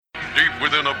Deep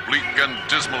within a bleak and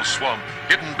dismal swamp,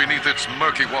 hidden beneath its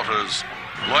murky waters,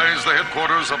 lies the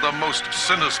headquarters of the most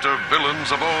sinister villains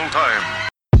of all time.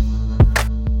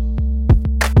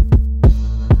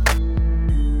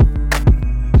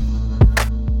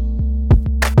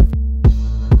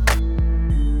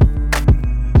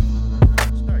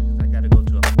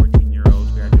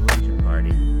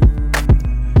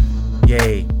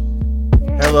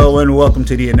 Hello and welcome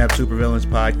to the Inept Supervillains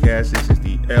Podcast. This is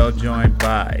the L joined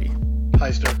by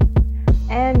Heister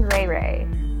and Ray Ray.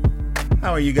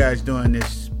 How are you guys doing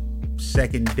this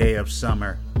second day of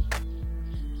summer?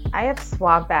 I have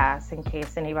swamp ass in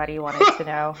case anybody wanted to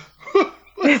know.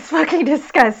 It's fucking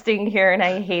disgusting here and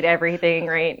I hate everything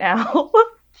right now.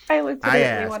 I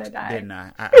legitimately want to die. Didn't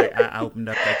I? I opened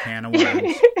up that can of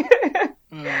worms.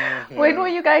 When will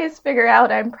you guys figure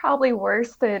out I'm probably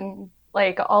worse than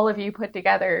like all of you put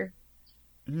together?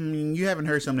 You haven't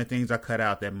heard some of the things I cut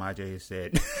out that Majay has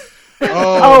said.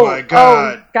 Oh my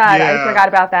God. Oh God, yeah. I forgot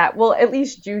about that. Well, at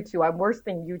least you two. I'm worse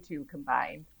than you two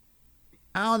combined.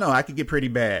 I don't know. I could get pretty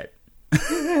bad.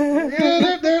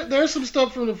 Yeah, there's some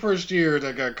stuff from the first year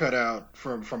that got cut out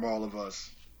from all of us.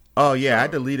 Oh yeah, I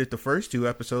deleted the first two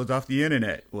episodes off the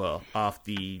internet. Well, off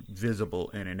the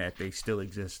visible internet. They still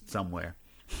exist somewhere.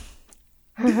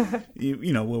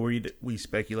 you know, where we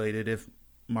speculated if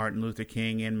Martin Luther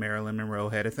King and Marilyn Monroe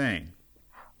had a thing.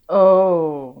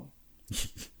 Oh.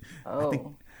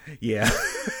 Yeah.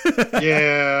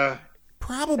 Yeah.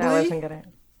 Probably. That wasn't gonna.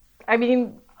 I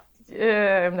mean,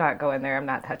 I'm not going there. I'm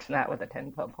not touching that with a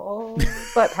 10-foot pole.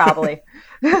 But probably.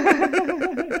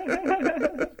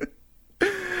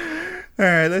 All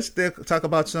right, let's talk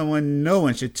about someone no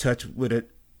one should touch with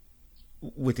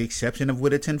the exception of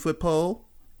with a 10-foot pole.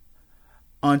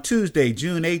 On Tuesday,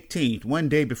 June 18th, one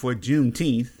day before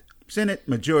Juneteenth, Senate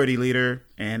Majority Leader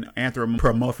and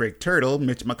anthropomorphic turtle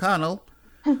Mitch McConnell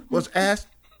was asked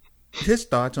his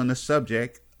thoughts on the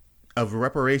subject of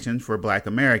reparations for Black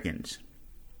Americans.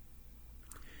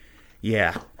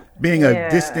 Yeah, being a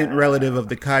distant relative of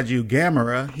the Kaiju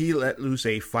Gamera, he let loose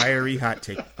a fiery hot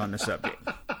take on the subject.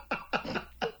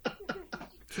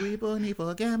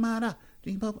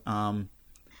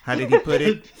 How did he put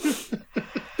it?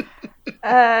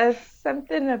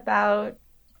 Something about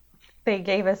they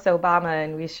gave us Obama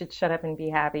and we should shut up and be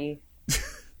happy.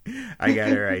 I got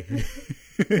it right.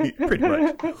 Pretty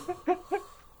much.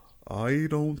 I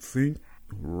don't think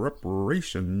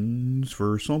reparations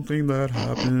for something that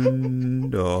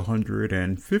happened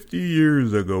 150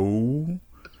 years ago,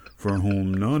 for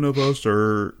whom none of us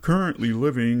are currently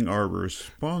living are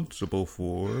responsible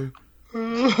for,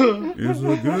 is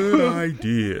a good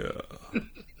idea.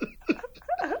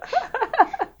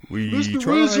 We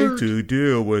try to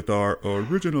deal with our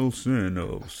original sin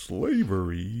of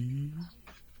slavery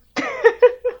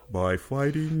by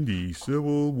fighting the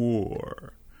Civil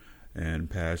War and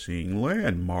passing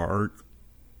landmark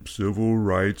civil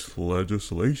rights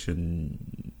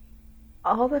legislation.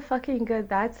 All the fucking good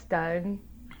that's done.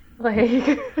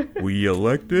 Like we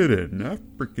elected an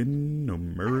African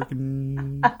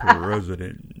American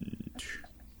president.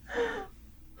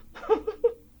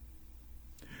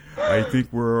 I think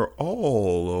we're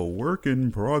all a work in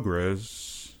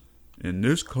progress in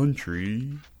this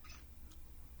country,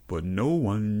 but no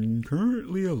one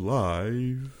currently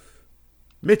alive.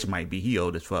 Mitch might be, he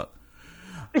old as fuck.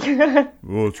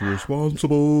 What's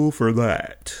responsible for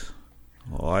that?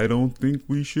 I don't think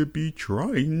we should be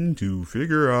trying to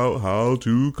figure out how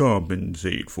to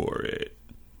compensate for it.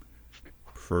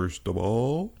 First of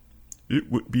all, it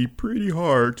would be pretty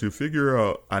hard to figure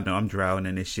out. I know I'm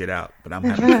drowning this shit out, but I'm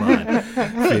having fun.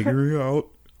 Figuring out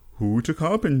who to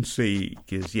compensate.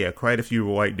 Because, yeah, quite a few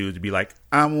white dudes would be like,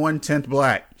 I'm 1/10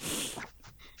 black.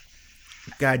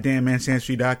 Goddamn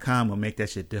Ancestry.com will make that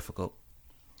shit difficult.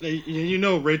 You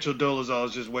know Rachel Dolezal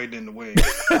is just waiting in the wings.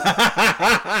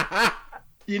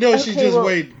 You know she's just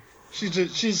waiting.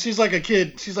 She's like a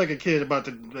kid. She's like a kid about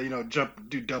to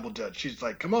do double dutch. She's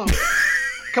like, come on.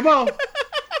 Come on.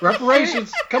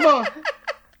 Reparations, come on.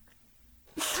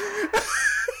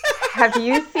 Have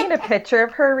you seen a picture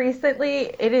of her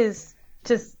recently? It is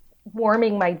just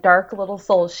warming my dark little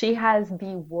soul. She has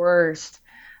the worst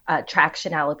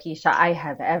traction alopecia I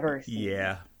have ever seen.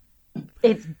 Yeah.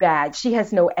 It's bad. She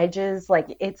has no edges.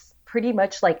 Like, it's pretty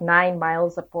much like 9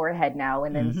 miles of forehead now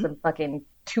and then some fucking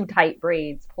too tight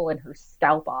braids pulling her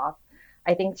scalp off.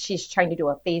 I think she's trying to do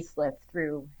a facelift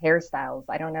through hairstyles.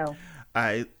 I don't know.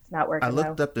 It's not working. I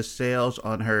looked up the sales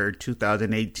on her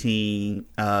 2018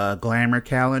 Glamour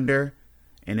calendar,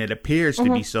 and it appears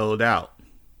to be sold out.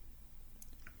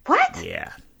 What?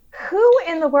 Yeah. Who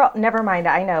in the world? Never mind.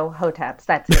 I know Hoteps.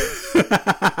 That's it.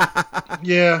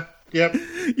 Yeah. Yep.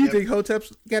 You think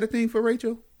Hotep's got a thing for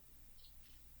Rachel?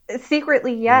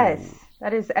 Secretly, yes.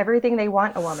 That is everything they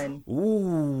want a woman.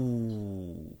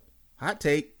 Ooh. Hot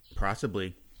take,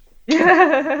 possibly.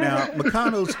 Now,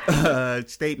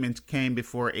 McConnell's statements came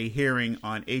before a hearing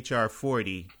on H.R.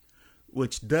 40,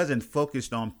 which doesn't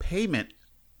focus on payment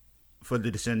for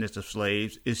the descendants of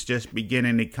slaves. It's just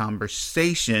beginning a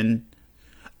conversation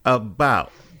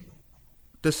about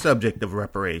the subject of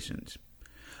reparations.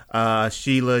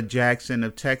 Sheila Jackson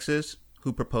of Texas,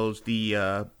 who proposed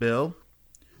the bill,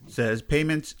 says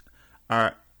payments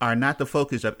are not the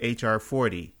focus of H.R.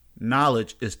 40.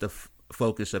 Knowledge is the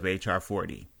focus of H.R.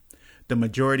 40. The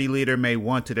majority leader may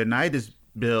want to deny this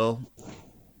bill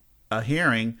a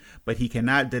hearing, but he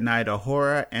cannot deny the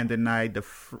horror and deny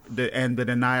the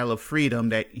denial of freedom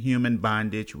that human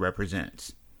bondage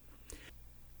represents.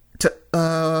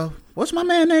 What's my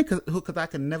man name? Because I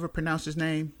can never pronounce his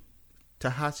name.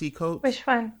 Tahasi Coates? Which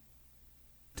one?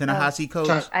 Ta-Nehisi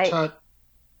Coates?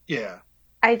 Yeah.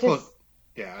 I just... Well,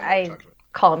 yeah, I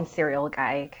call him cereal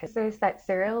guy because there's that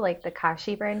cereal, like the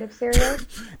Kashi brand of cereal.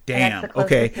 Damn. And that's the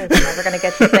Okay. closest I'm ever gonna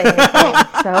get to saying his name.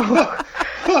 So,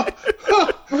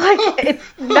 like, it's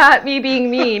not me being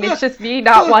mean. It's just me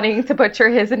not wanting to butcher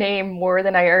his name more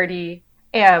than I already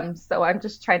am. So I'm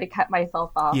just trying to cut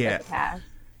myself off at the pass.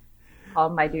 Call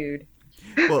him my dude.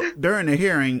 Well, during the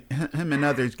hearing, him and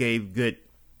others gave good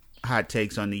hot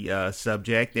takes on the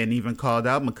subject and even called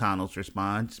out McConnell's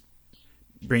response,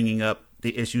 bringing up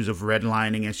the issues of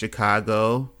redlining in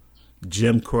Chicago,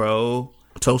 Jim Crow,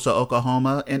 Tulsa,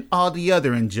 Oklahoma, and all the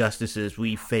other injustices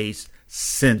we faced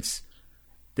since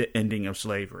the ending of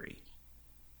slavery.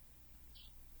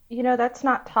 You know, that's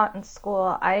not taught in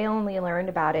school. I only learned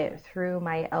about it through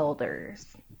my elders.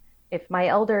 If my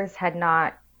elders had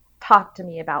not talked to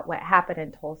me about what happened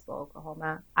in Tulsa,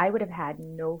 Oklahoma, I would have had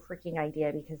no freaking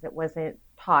idea because it wasn't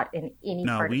taught in any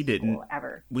part of school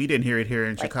ever. We didn't hear it here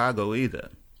in Chicago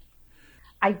either.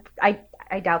 I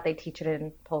doubt they teach it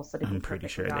in Tulsa. To I'm be pretty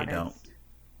sure honest. they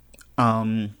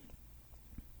don't.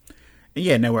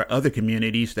 Yeah, and there were other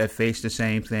communities that faced the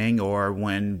same thing, or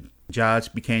when jobs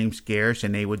became scarce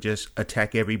and they would just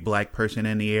attack every black person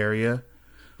in the area.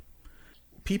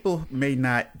 People may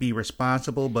not be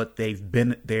responsible, but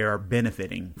they are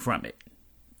benefiting from it.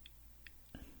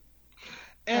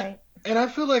 And I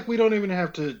feel like we don't even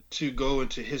have to go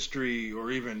into history or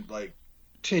even like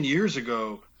 10 years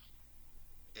ago.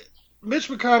 Mitch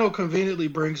McConnell conveniently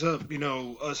brings up,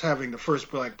 us having the first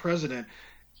black president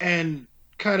and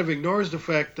kind of ignores the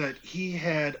fact that he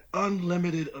had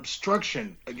unlimited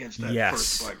obstruction against that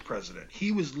first black president.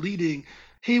 He was leading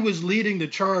the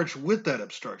charge with that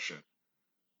obstruction.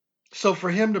 So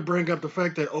for him to bring up the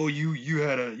fact that, you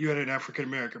had an African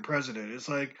American president, it's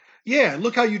like, yeah,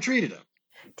 look how you treated him.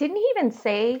 Didn't he even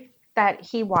say that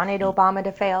he wanted Obama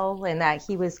to fail and that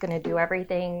he was going to do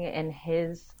everything in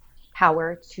his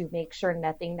power to make sure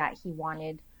nothing that he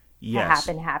wanted to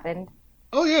happen happened?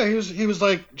 Oh yeah, he was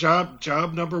like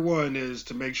job number one is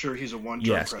to make sure he's a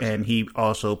one-term president. And he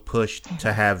also pushed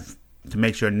to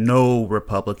make sure no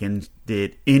Republicans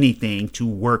did anything to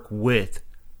work with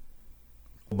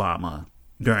Obama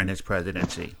during his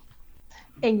presidency.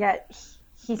 And yet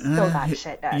he still got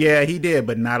shit done. Yeah, he did,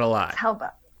 but not a lot. How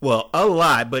about? Well, a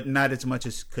lot, but not as much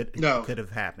as could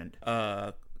have happened.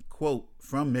 Quote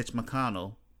from Mitch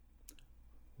McConnell: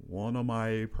 "One of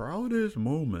my proudest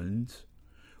moments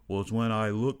was when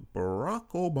I looked Barack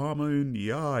Obama in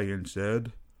the eye and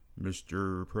said,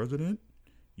 'Mr. President,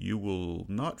 you will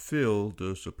not fill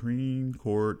the Supreme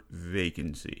Court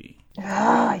vacancy.'"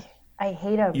 I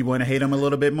hate him. You want to hate him a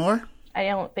little bit more? I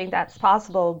don't think that's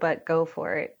possible, but go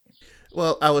for it.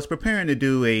 Well, I was preparing to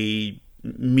do a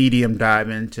medium dive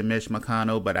into Mitch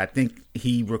McConnell, but I think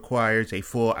he requires a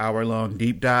full hour-long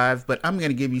deep dive. But I'm going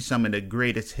to give you some of the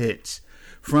greatest hits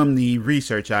from the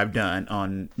research I've done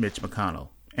on Mitch McConnell.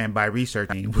 And by research,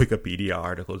 I mean Wikipedia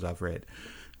articles I've read.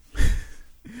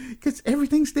 Because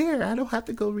everything's there. I don't have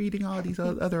to go reading all these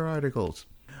other articles.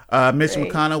 Mitch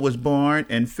McConnell was born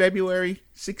in February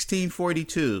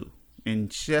 1642 in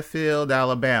Sheffield,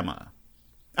 Alabama.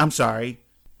 I'm sorry.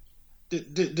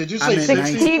 Did you say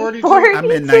 1642? I'm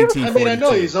in 1942. I mean, I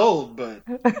know he's old, but...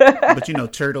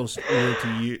 But turtles live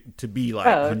to be like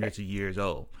hundreds of years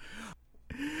old.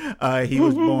 He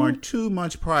was born 2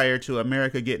 months prior to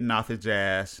America getting off its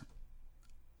ass.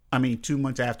 2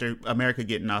 months after America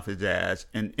getting off its ass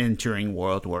and entering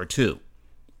World War II.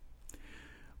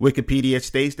 Wikipedia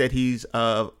states that he's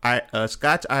of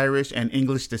Scots, Irish, and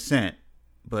English descent,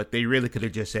 but they really could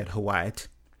have just said Hawaii.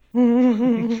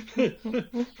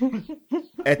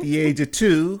 At the age of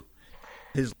 2,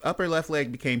 his upper left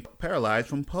leg became paralyzed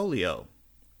from polio.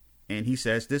 And he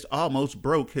says this almost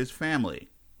broke his family.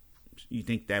 You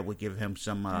think that would give him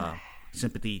some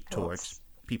sympathy towards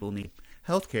people who need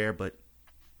health care, but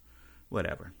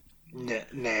whatever. Nah,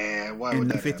 why In would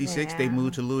that 1956, happen? they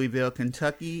moved to Louisville,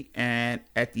 Kentucky, and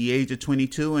at the age of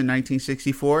 22 in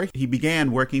 1964, he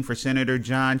began working for Senator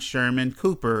John Sherman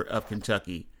Cooper of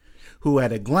Kentucky, who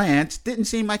at a glance didn't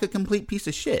seem like a complete piece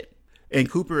of shit.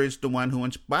 And Cooper is the one who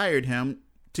inspired him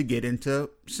to get into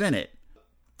Senate.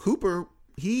 Cooper,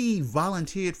 he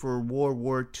volunteered for World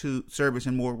War II service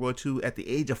in World War II at the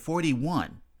age of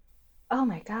 41. Oh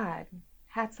my God.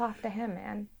 Hats off to him,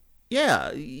 man.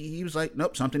 Yeah, he was like,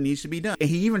 nope, something needs to be done. And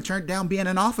he even turned down being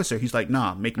an officer. He's like,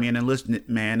 nah, make me an enlisted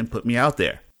man and put me out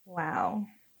there. Wow.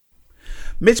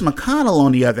 Mitch McConnell,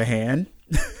 on the other hand,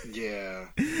 Yeah.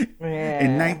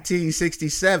 in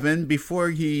 1967, before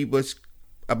he was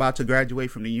about to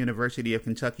graduate from the University of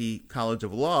Kentucky College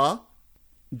of Law,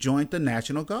 joined the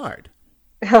National Guard.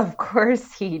 Of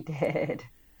course he did.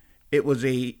 It was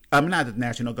not the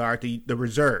National Guard, the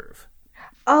Reserve,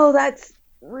 Oh, that's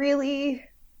really...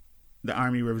 the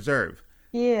Army Reserve.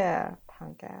 Yeah,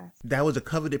 punk ass. That was a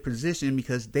coveted position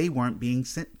because they weren't being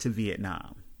sent to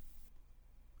Vietnam.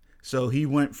 So he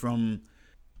went from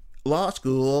law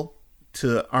school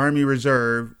to Army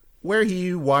Reserve, where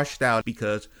he washed out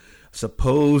because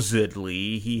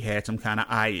supposedly he had some kind of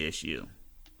eye issue.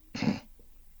 Yeah.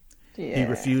 He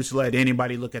refused to let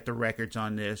anybody look at the records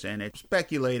on this, and it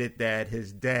speculated that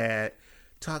his dad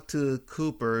talked to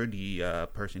Cooper, the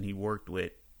person he worked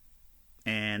with,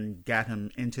 and got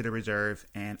him into the reserve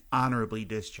and honorably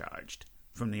discharged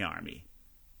from the Army.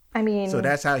 I mean, So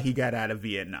that's how he got out of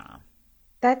Vietnam.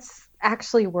 that's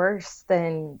actually worse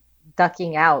than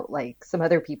ducking out like some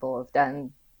other people have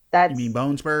done. That's You mean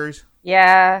bone spurs?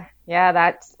 yeah,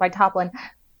 that's my top one.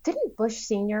 Didn't Bush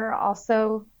Sr.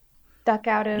 also duck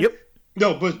out of? Yep.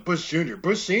 No, Bush Jr.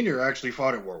 Bush Sr. actually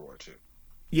fought in World War II.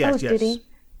 Yes, Oh, yes. did he?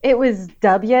 It was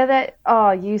W that,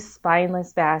 oh, you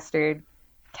spineless bastard,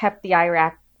 kept the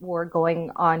Iraq war going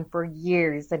on for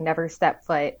years and never stepped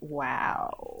foot.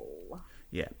 Wow.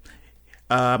 Yeah.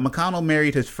 McConnell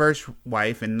married his first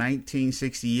wife in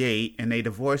 1968, and they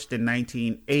divorced in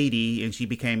 1980, and she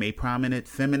became a prominent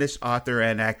feminist author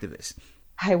and activist.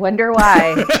 I wonder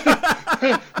why.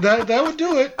 That would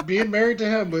do it. Being married to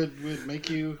him would make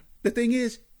you. The thing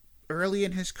is, early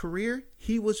in his career,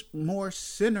 he was more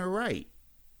center-right.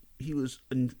 He was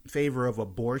in favor of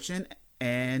abortion,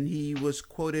 and he was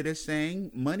quoted as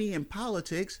saying money in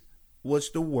politics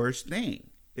was the worst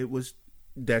thing. It was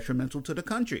detrimental to the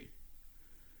country.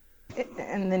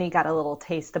 And then he got a little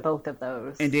taste of both of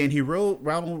those. And then he rode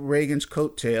Ronald Reagan's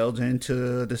coattails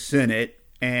into the Senate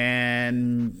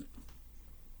and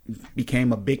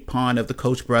became a big pawn of the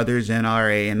Koch brothers,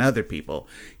 NRA, and other people.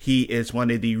 He is one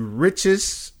of the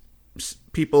richest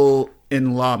people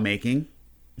in lawmaking.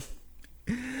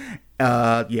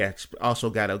 Also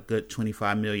got a good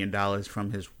 $25 million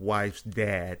from his wife's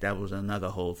dad. That was another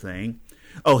whole thing.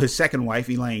 Oh, his second wife,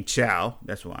 Elaine Chao,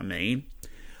 that's what I mean,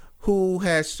 who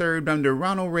has served under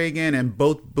Ronald Reagan and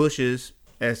both Bushes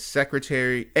as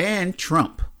secretary and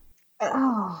Trump.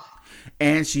 Oh,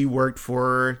 And she worked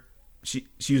for, she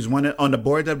was on the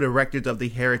board of directors of the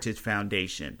Heritage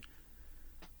Foundation,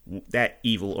 that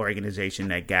evil organization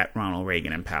that got Ronald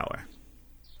Reagan in power.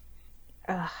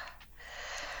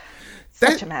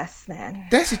 such a mess, man.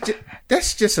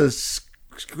 That's just a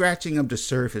scratching of the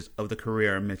surface of the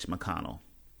career of Mitch McConnell.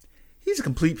 He's a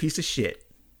complete piece of shit.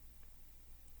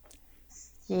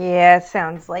 Yeah,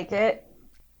 sounds like it.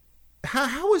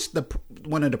 How is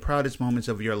one of the proudest moments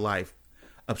of your life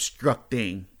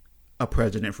obstructing a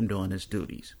president from doing his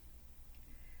duties?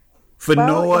 For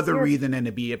no other reason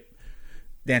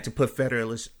than to put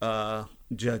Federalist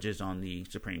judges on the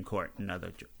Supreme Court and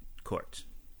other courts.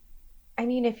 I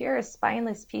mean, if you're a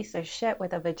spineless piece of shit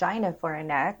with a vagina for a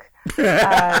neck,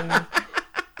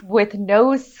 with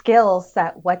no skill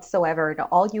set whatsoever, and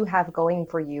all you have going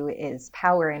for you is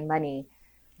power and money,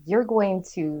 you're going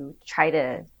to try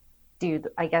to do,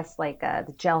 I guess, like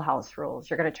the jailhouse rules.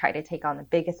 You're going to try to take on the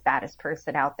biggest, baddest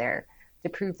person out there to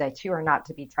prove that you are not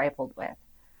to be trifled with,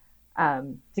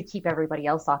 to keep everybody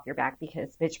else off your back,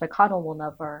 because Mitch McConnell will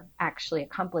never actually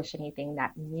accomplish anything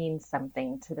that means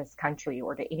something to this country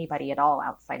or to anybody at all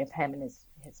outside of him and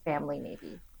his family,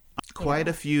 maybe. Quite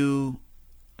a few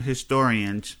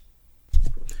historians,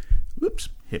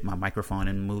 hit my microphone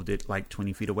and moved it like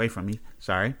 20 feet away from me.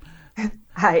 Sorry.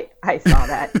 I saw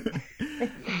that.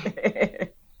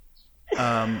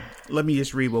 Let me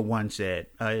just read what one said.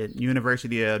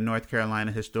 University of North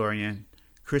Carolina historian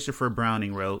Christopher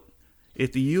Browning wrote,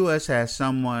 If the U.S. has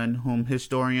someone whom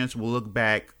historians will look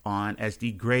back on as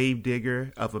the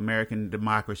gravedigger of American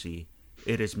democracy,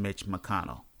 it is Mitch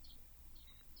McConnell.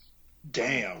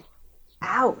 Damn.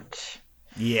 Ouch.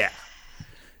 Yeah.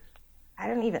 I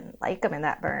don't even like him in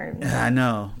that burn. I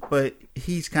know, but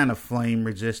he's kind of flame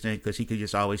resistant because he could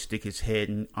just always stick his head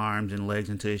and arms and legs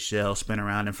into his shell, spin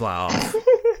around, and fly off.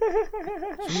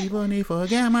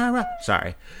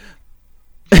 Sorry.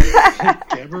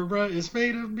 Gamma is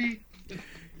made of meat.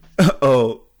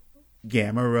 Oh,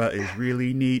 Gamma is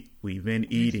really neat. We've been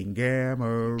eating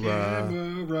Gamma.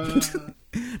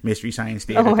 Mystery Science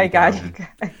Theater. Oh my God, you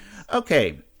guys.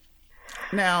 Okay.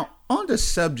 Now, on the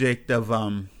subject of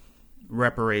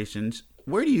reparations,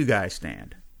 where do you guys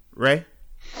stand? Ray?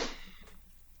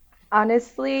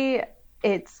 Honestly,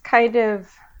 it's kind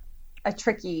of a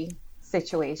tricky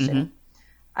situation.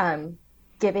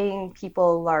 Giving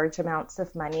people large amounts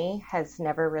of money has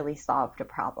never really solved a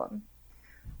problem.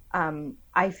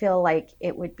 I feel like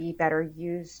it would be better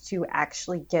used to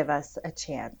actually give us a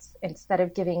chance. Instead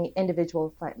of giving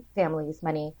individual families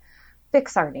money,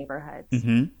 fix our neighborhoods.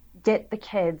 Get the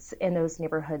kids in those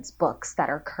neighborhoods books that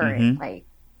are current. Like,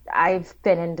 I've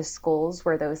been into schools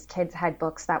where those kids had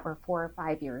books that were 4 or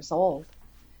 5 years old.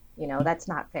 You know, that's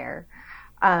not fair.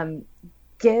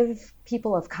 Give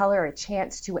people of color a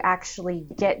chance to actually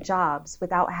get jobs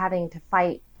without having to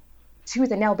fight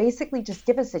tooth and nail. Basically, just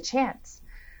give us a chance.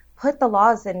 Put the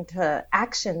laws into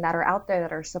action that are out there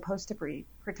that are supposed to be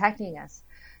protecting us.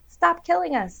 Stop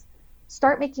killing us.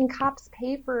 Start making cops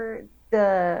pay for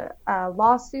the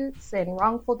lawsuits and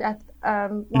wrongful death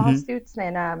lawsuits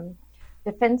and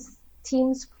defense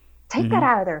teams. Take that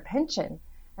out of their pension,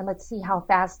 and let's see how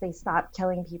fast they stop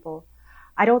killing people.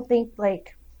 I don't think,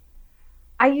 like,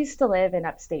 I used to live in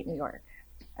upstate New York,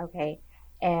 okay?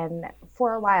 And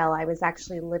for a while, I was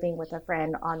actually living with a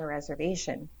friend on the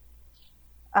reservation.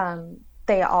 The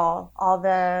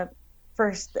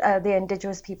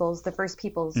indigenous peoples, the first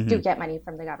peoples do get money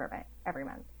from the government every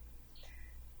month.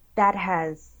 That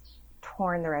has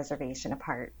torn the reservation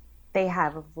apart. They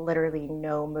have literally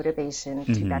no motivation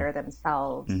to better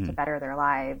themselves, to better their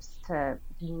lives, to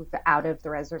move out of the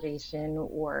reservation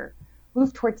or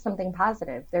move towards something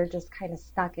positive. They're just kind of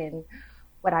stuck in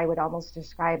what I would almost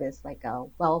describe as like a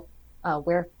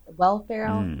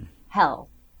welfare hell,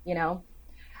 you know?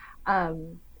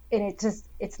 And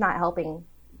it's not helping.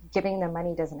 Giving them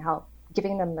money doesn't help.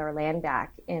 Giving them their land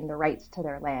back and the rights to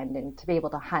their land and to be able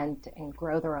to hunt and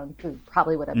grow their own food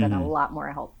probably would have been a lot more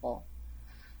helpful.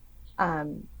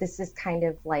 This is kind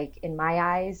of like, in my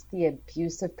eyes, the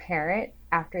abusive parent.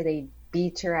 After they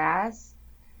beat your ass,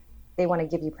 they want to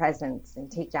give you presents and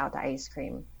take you out to ice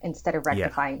cream instead of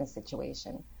rectifying the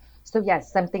situation. So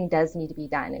yes, something does need to be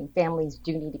done, and families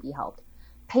do need to be helped.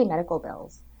 Pay medical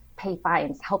bills, pay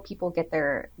fines, help people get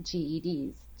their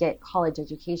GEDs, get college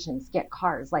educations, get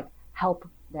cars, like help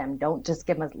them. Don't just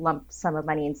give them a lump sum of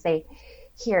money and say,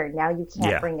 here, now you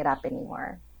can't bring it up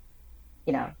anymore.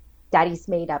 You know, daddy's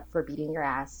made up for beating your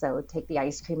ass, so take the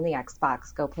ice cream and the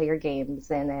Xbox, go play your games,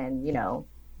 and then,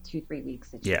 2-3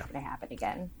 weeks it's just going to happen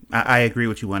again. I agree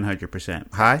with you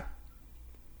 100%. Hi?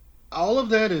 All of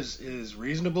that is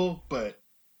reasonable, but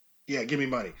yeah, give me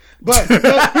money. But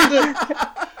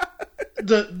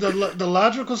the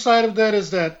logical side of that is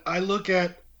that I look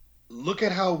at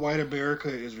how white America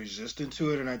is resistant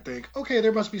to it, and I think, okay,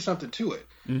 there must be something to it.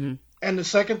 And the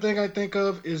second thing I think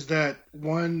of is that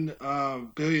one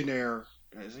billionaire,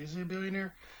 is he a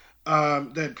billionaire,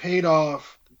 that paid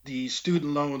off the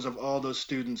student loans of all those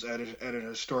students at an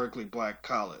historically black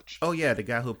college. Oh yeah, the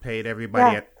guy who paid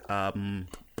everybody at God,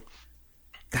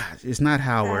 it's not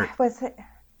Howard. Was it?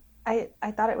 I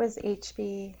thought it was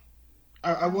HB.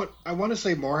 I want to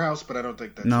say Morehouse, but I don't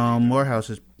think that's no. Morehouse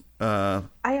is. I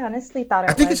honestly thought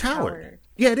I think it's Howard.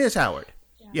 Yeah, it is Howard.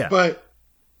 Yeah. But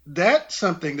that's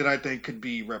something that I think could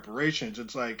be reparations.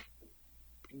 It's like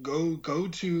go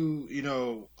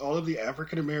to all of the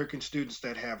African American students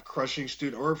that have crushing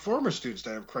student or former students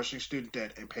that have crushing student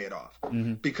debt and pay it off,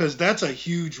 because that's a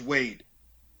huge weight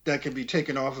that can be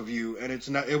taken off of you, and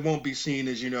it won't be seen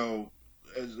as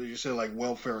as you said, like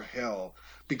welfare hell,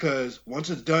 because once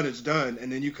it's done, and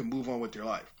then you can move on with your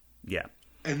life. Yeah.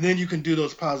 And then you can do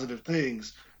those positive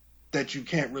things that you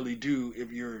can't really do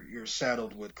if you're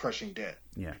saddled with crushing debt.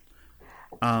 Yeah.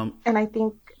 And I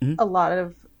think a lot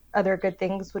of other good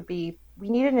things would be, we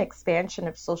need an expansion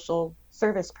of social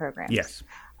service programs. Yes.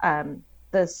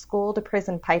 The school to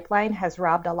prison pipeline has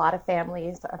robbed a lot of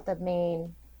families of the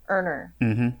main earner.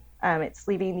 It's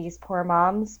leaving these poor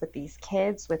moms with these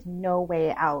kids with no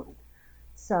way out.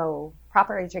 So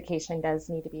proper education does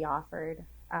need to be offered.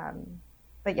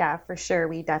 But yeah, for sure,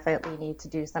 we definitely need to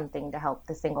do something to help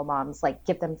the single moms, like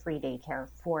give them free daycare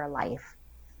for life,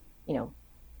 you know,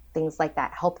 things like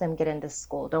that. Help them get into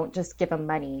school. Don't just give them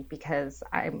money because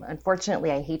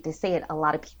unfortunately, I hate to say it, a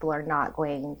lot of people are not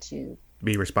going to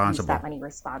Be use responsible. that money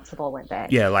responsible with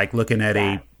it. Yeah, like looking at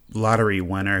Yeah. a lottery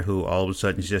winner who all of a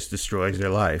sudden just destroys their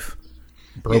life.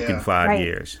 Broke in Yeah. 5 Right.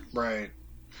 years. Right.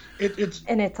 It's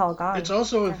And it's all gone. it's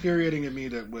also infuriating to me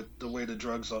that with the way the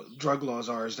drug laws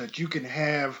are, is that you can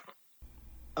have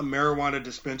a marijuana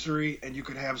dispensary and you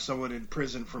can have someone in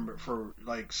prison for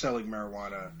like selling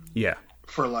marijuana Yeah.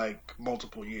 for like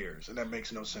multiple years, and that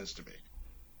makes no sense to me.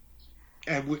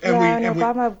 And we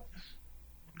Obama.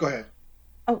 go ahead.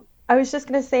 Oh, I was just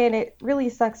going to say, and it really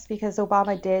sucks because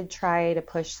Obama did try to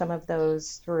push some of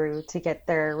those through to get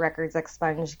their records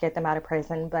expunged, get them out of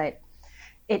prison, but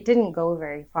it didn't go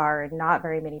very far. Not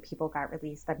very many people got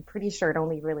released. I'm pretty sure it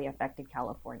only really affected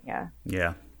California.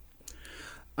 Yeah.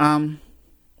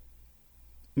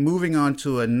 Moving on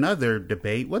to another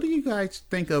debate, what do you guys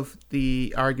think of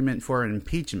the argument for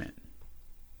impeachment?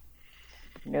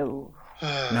 No,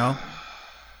 No?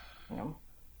 no.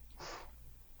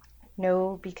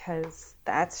 No, because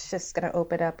that's just going to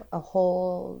open up a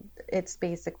whole, it's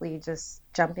basically just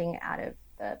jumping out of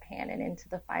the pan and into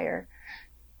the fire.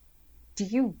 Do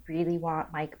you really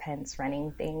want Mike Pence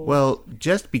running things? Well,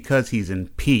 just because he's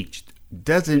impeached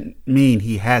doesn't mean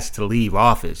he has to leave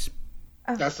office.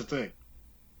 That's the thing,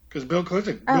 because Bill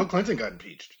Clinton got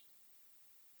impeached.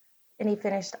 And he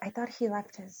finished, I thought he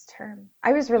left his term.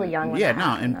 I was really young when Yeah, that no,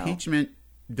 happened, though. impeachment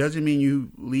doesn't mean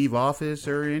you leave office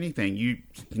or anything. You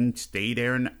can stay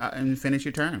there and finish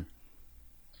your term.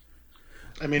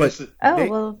 I mean, But-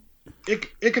 Well,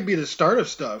 it could be the start of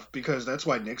stuff, because that's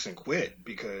why Nixon quit,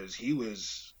 because he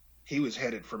was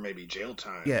headed for maybe jail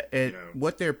time. Yeah, you know?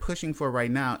 what they're pushing for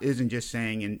right now isn't just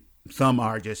saying, and some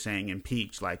are just saying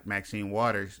impeach, like Maxine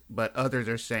Waters, but others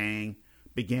are saying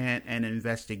begin an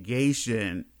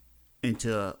investigation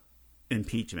into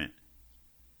impeachment.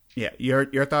 Yeah,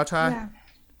 your thoughts, Hy? yeah.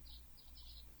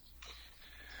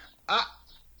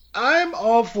 I'm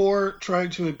all for trying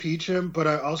to impeach him, but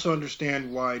I also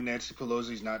understand why Nancy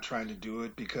Pelosi's not trying to do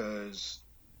it, because,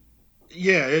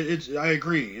 yeah, I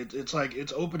agree. It's like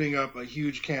it's opening up a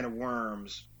huge can of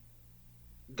worms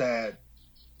that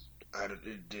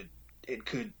it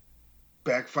could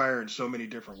backfire in so many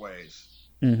different ways.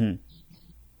 Mm-hmm.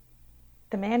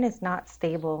 The man is not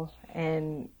stable,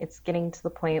 and it's getting to the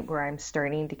point where I'm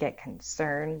starting to get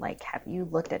concerned. Like, have you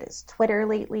looked at his Twitter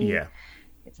lately? Yeah.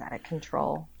 It's out of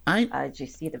control. Did Did you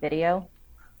see the video?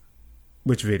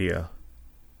 Which video?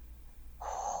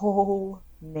 Oh,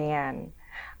 man.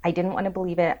 I didn't want to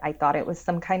believe it. I thought it was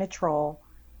some kind of troll.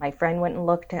 My friend went and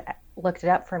looked it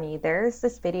up for me. There's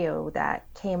this video that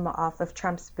came off of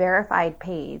Trump's verified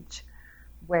page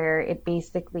where it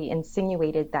basically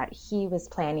insinuated that he was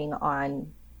planning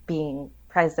on being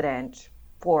president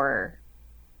for,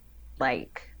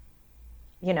 like,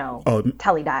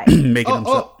 till he died. Making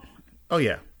himself. Oh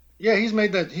yeah. Yeah, he's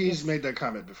made that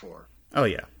comment before. Oh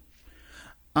yeah.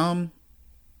 I'm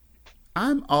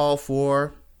all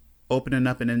for opening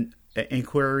up an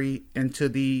inquiry into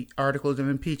the articles of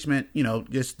impeachment.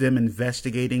 Just them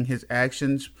investigating his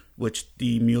actions, which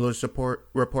the Mueller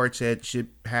report said should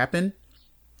happen.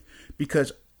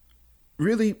 Because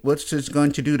really, what's this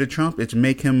going to do to Trump? It's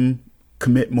make him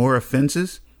commit more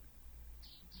offenses.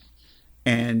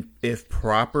 And if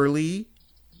properly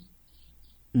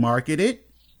marketed,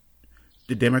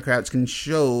 the Democrats can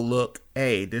show, look,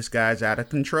 hey, this guy's out of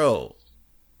control.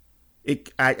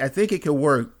 I think it could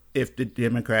work if the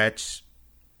Democrats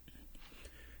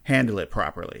handle it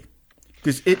properly.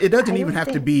 Because it doesn't even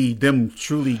have to be them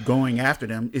truly going after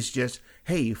them. It's just,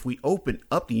 hey, if we open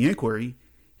up the inquiry,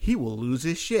 he will lose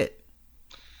his shit.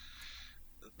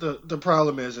 The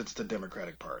problem is it's the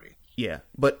Democratic Party. Yeah,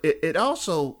 but it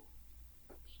also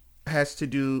has to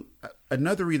do,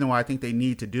 another reason why I think they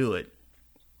need to do it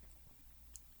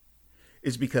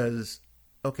is because,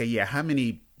 okay, yeah, how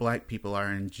many black people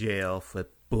are in jail for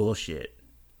bullshit?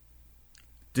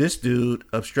 This dude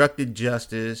obstructed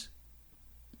justice,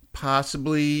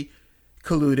 possibly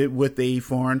colluded with a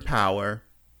foreign power,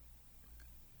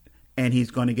 and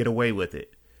he's going to get away with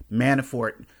it.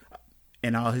 Manafort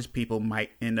and all his people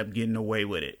might end up getting away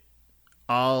with it.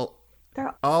 All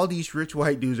these rich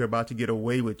white dudes are about to get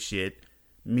away with shit.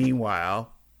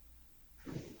 Meanwhile,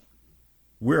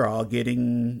 we're all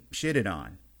getting shitted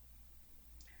on.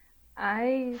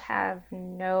 I have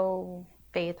no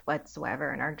faith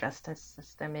whatsoever in our justice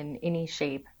system in any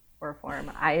shape or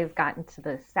form. I've gotten to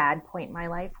the sad point in my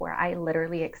life where I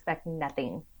literally expect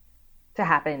nothing to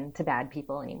happen to bad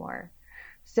people anymore.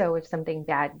 So if something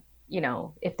bad,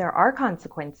 if there are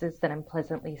consequences, then I'm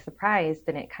pleasantly surprised,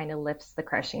 and it kind of lifts the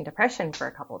crushing depression for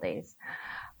a couple days.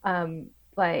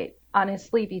 But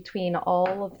honestly, between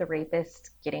all of the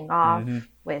rapists getting off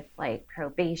with like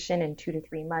probation in 2 to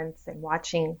 3 months, and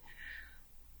watching,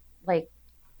 like,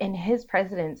 in his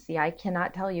presidency, I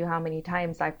cannot tell you how many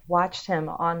times I've watched him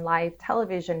on live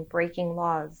television breaking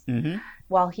laws.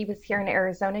 While he was here in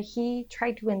Arizona, he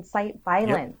tried to incite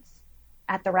violence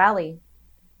at the rally,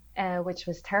 which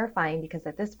was terrifying, because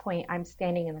at this point I'm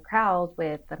standing in the crowd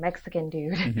with the Mexican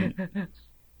dude.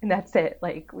 And that's it.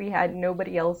 Like, we had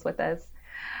nobody else with us.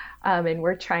 And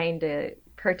we're trying to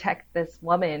protect this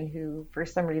woman who, for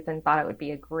some reason, thought it would be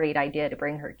a great idea to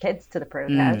bring her kids to the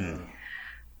protest.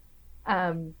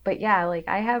 But yeah, like,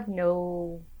 I have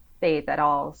no faith at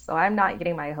all. So I'm not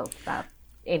getting my hopes up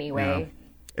anyway. No.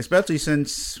 Especially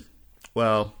since,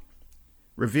 well,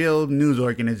 Revealed News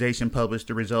Organization published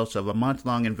the results of a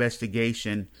month-long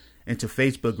investigation into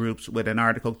Facebook groups with an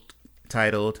article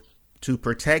titled "To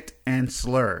Protect and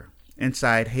Slur."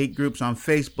 Inside hate groups on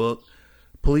Facebook,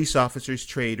 police officers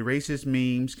trade racist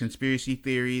memes, conspiracy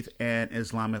theories, and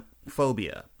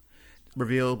Islamophobia.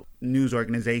 Revealed News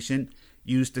Organization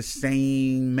used the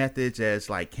same methods as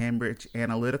like Cambridge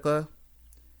Analytica,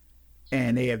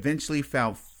 and they eventually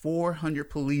found 400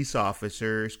 police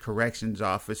officers, corrections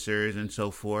officers, and so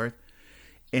forth,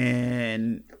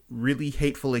 and really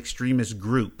hateful extremist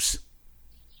groups.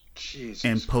 Jesus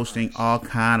and posting Christ. all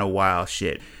kind of wild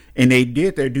shit. And they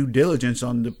did their due diligence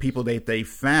on the people that they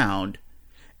found,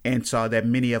 and saw that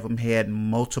many of them had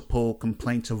multiple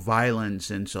complaints of violence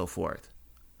and so forth.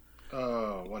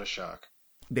 Oh, what a shock.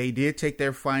 They did take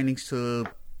their findings to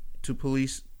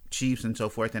police chiefs and so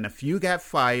forth, and a few got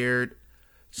fired.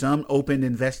 Some opened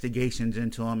investigations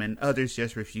into them, and others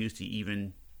just refused to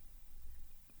even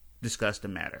discuss the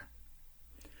matter.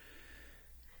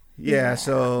 Yeah,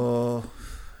 so,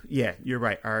 yeah, you're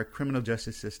right. Our criminal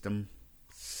justice system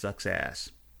sucks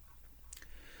ass.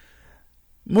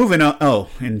 Moving on. Oh,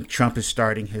 and Trump is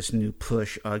starting his new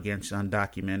push against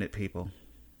undocumented people.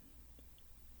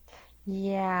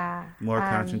 Yeah. More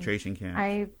concentration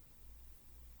camps.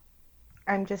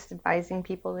 I'm just advising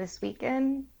people this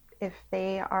weekend, if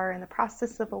they are in the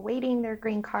process of awaiting their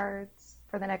green cards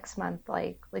for the next month,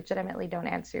 like, legitimately don't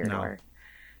answer your door.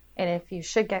 And if you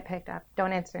should get picked up,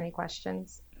 don't answer any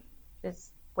questions.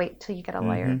 Just wait till you get a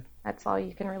lawyer. That's all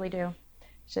you can really do.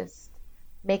 Just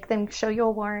make them show you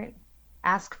a warrant,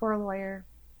 ask for a lawyer,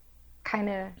 kind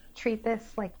of treat this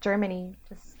like Germany.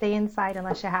 Just stay inside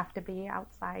unless you have to be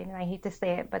outside. And I hate to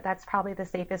say it, but that's probably the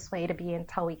safest way to be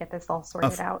until we get this all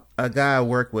sorted out. A guy I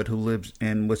work with who lives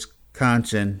in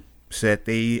Wisconsin said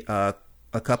they a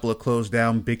couple of closed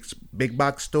down big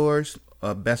box stores,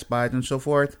 Best Buys and so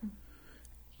forth.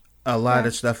 A lot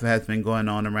of stuff has been going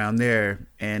on around there,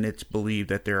 and it's believed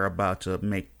that they're about to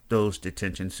make those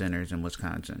detention centers in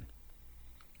Wisconsin,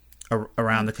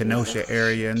 around the Kenosha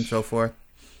area and so forth.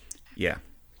 Yeah.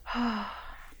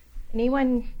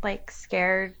 Anyone like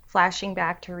scared flashing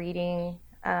back to reading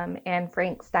Anne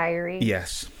Frank's diary?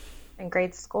 Yes. In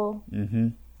grade school?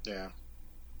 Yeah.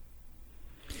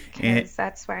 Because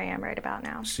that's where I am right about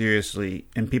now. Seriously.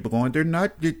 And people going, they're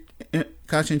not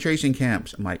concentration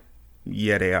camps. I'm like,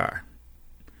 yeah, they are.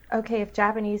 Okay, if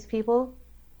Japanese people,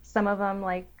 some of them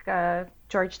like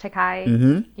George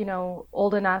Takei,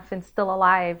 old enough and still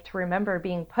alive to remember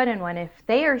being put in one, if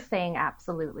they are saying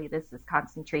absolutely this is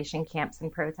concentration camps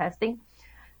and protesting,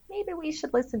 maybe we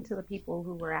should listen to the people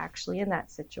who were actually in that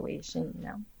situation,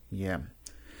 Yeah.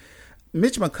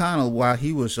 Mitch McConnell, while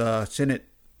he was Senate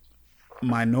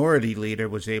minority leader,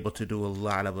 was able to do a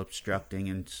lot of obstructing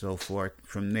and so forth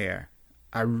from there.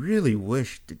 I really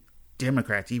wish the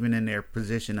Democrats, even in their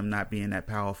position of not being that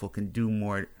powerful, can do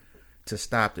more to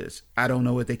stop this. I don't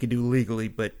know what they could do legally,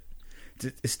 but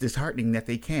it's disheartening that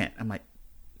they can't. I'm like,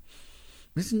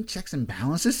 isn't checks and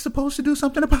balances supposed to do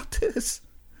something about this?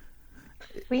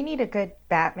 We need a good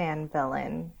Batman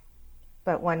villain,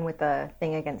 but one with a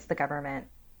thing against the government.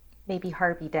 Maybe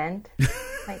Harvey Dent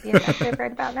might be effective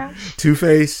right about now.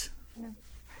 Two-Face.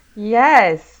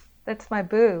 Yes, that's my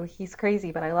boo. He's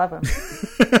crazy, but I love him.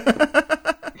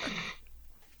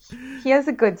 He has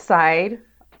a good side,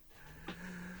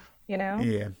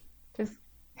 Yeah. Just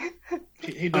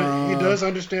He does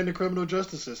understand the criminal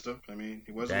justice system. I mean,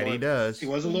 he was a lawyer. He does. He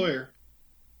was a lawyer.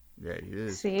 Yeah, he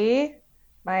is. See,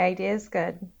 my idea is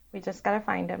good. We just gotta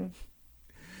find him.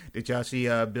 Did y'all see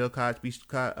Bill Cosby's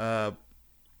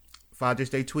Father's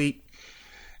Day tweet?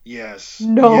 Yes.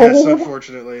 No. Yes,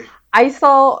 unfortunately. I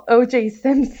saw O.J.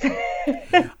 Simpson.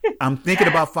 I'm thinking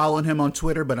about following him on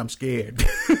Twitter, but I'm scared.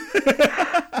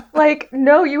 Like,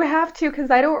 no, you have to,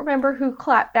 because I don't remember who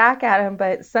clapped back at him,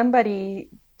 but somebody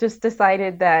just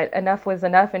decided that enough was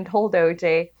enough and told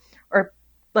OJ, or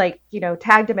like,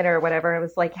 tagged him in it or whatever. It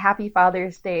was like, Happy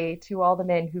Father's Day to all the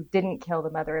men who didn't kill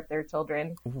the mother of their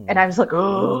children. Ooh. And I was like,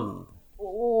 oh,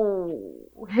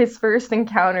 his first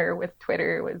encounter with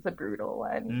Twitter was a brutal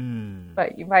one.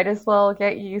 But you might as well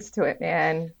get used to it,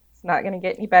 man. It's not going to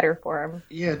get any better for him.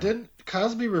 Yeah, didn't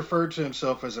Cosby refer to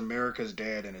himself as America's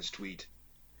dad in his tweet?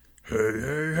 Hey,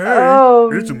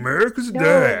 it's America's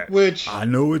dad. Which, I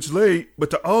know it's late, but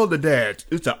to all the dads,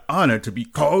 it's an honor to be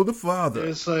called a father.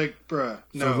 It's like, bruh,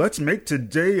 no. So let's make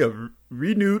today a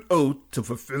renewed oath to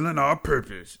fulfilling our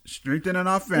purpose, strengthening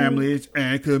our families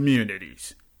and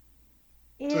communities.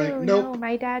 Ew, like, nope. No,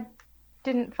 my dad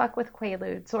didn't fuck with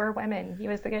Quaaludes or women. He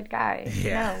was a good guy.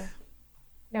 Yeah.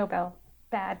 No, Bill.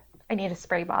 Bad. I need a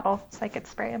spray bottle so I could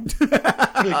spray him.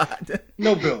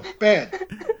 No, Bill. Bad.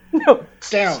 No.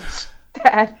 Downs.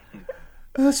 Bad.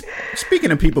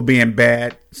 Speaking of people being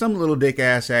bad, some little dick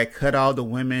ass act cut all the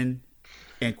women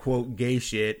and quote gay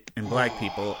shit and black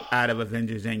people out of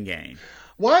Avengers Endgame.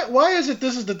 Why is it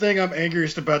this is the thing I'm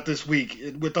angriest about this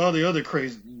week with all the other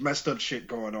crazy messed up shit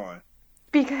going on?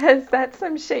 Because that's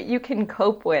some shit you can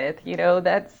cope with,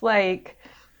 that's like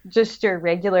just your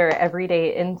regular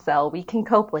everyday incel. We can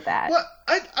cope with that. Well,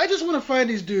 I just want to find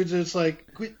these dudes. It's like,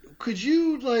 could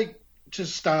you like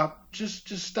just stop, just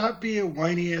stop being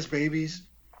whiny ass babies?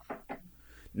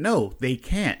 No, they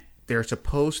can't. They're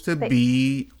supposed to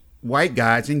be white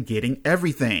guys and getting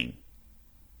everything,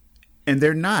 and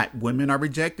they're not. Women are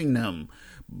rejecting them.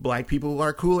 Black people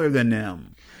are cooler than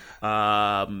them.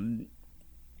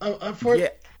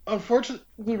 Unfortunately,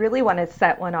 you really want to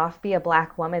set one off, be a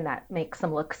black woman that makes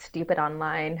them look stupid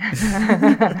online.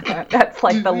 That's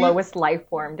like the lowest life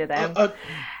form to them.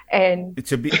 And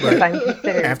to be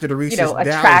after the recent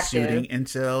Dallas shooting,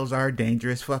 incels are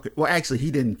dangerous fuckers. Well, actually,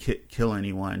 he didn't kill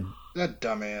anyone. That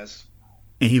dumbass.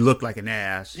 And he looked like an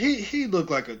ass. He looked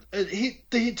like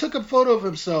he took a photo of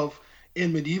himself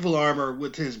in medieval armor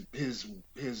with his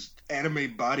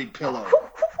anime body pillow.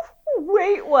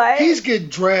 Wait, what? He's getting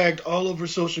dragged all over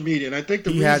social media, and I think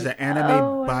he has an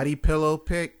anime body pillow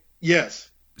pic.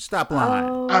 Yes. Stop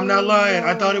lying. I'm not lying.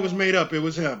 I thought it was made up. It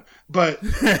was him. But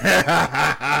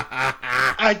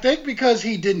I think because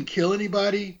he didn't kill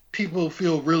anybody, people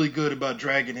feel really good about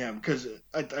dragging him. Because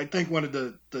I think one of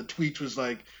the tweets was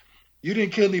like, "You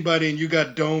didn't kill anybody, and you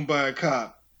got domed by a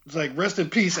cop." It's like, rest in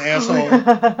peace, asshole.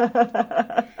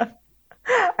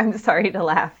 I'm sorry to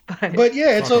laugh, but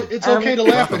yeah, it's okay to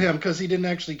laugh at him because he didn't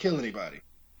actually kill anybody.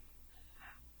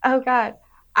 Oh God,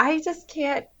 I just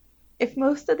can't. If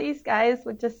most of these guys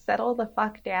would just settle the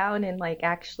fuck down and like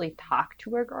actually talk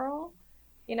to a girl,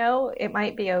 it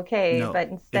might be okay. No, but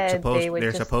instead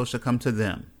they're supposed to come to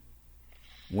them.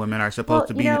 Women are supposed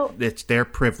to be. It's their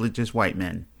privilege as white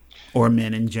men. Or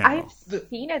men in general. I've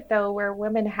seen it, though, where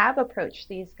women have approached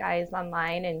these guys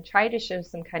online and tried to show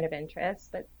some kind of interest,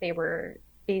 but they were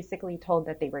basically told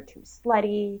that they were too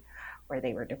slutty, or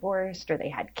they were divorced, or they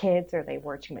had kids, or they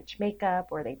wore too much makeup,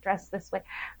 or they dressed this way.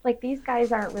 Like, these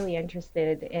guys aren't really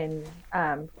interested in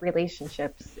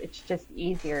relationships. It's just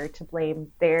easier to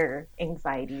blame their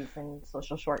anxieties and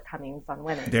social shortcomings on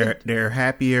women. They're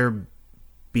happier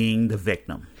being the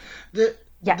victim.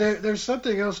 Yes. There's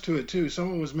something else to it too.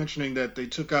 Someone was mentioning that they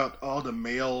took out all the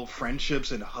male friendships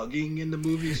and hugging in the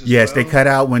movies. Yes, they cut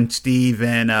out when Steve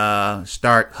and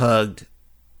Stark hugged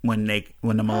when the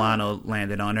Milano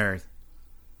landed on Earth.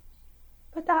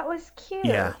 But that was cute.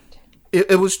 Yeah,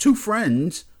 it was two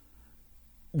friends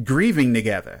grieving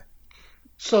together.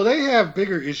 So they have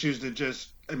bigger issues than just.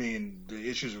 I mean, the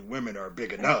issues with women are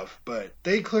big enough, but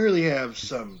they clearly have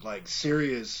some like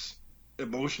serious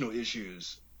emotional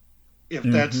issues. If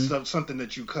that's something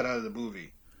that you cut out of the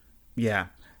movie. Yeah.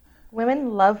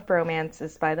 Women love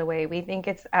bromances, by the way. We think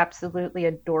it's absolutely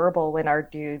adorable when our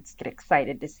dudes get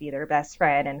excited to see their best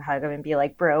friend and hug them and be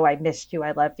like, bro, I missed you.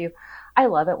 I loved you. I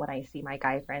love it when I see my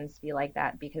guy friends be like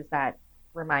that because that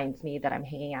reminds me that I'm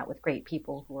hanging out with great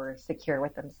people who are secure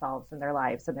with themselves and their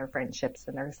lives and their friendships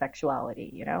and their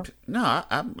sexuality, No,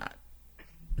 I'm not.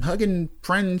 Hugging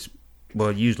friends, well,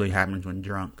 it usually happens when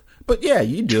drunk. But yeah,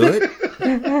 you do it.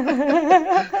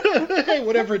 Hey,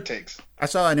 whatever it takes. I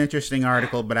saw an interesting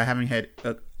article, but I haven't had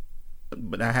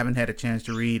a chance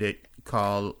to read it.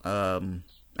 Called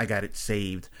I got it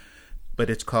saved, but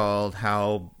it's called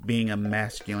 "How Being a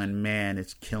Masculine Man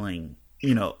Is Killing,"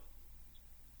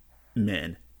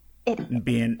 men.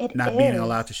 Being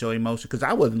allowed to show emotion, because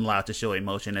I wasn't allowed to show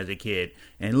emotion as a kid,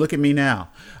 and look at me now.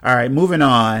 All right, moving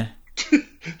on.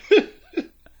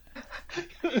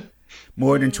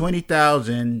 More than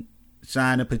 20,000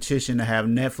 signed a petition to have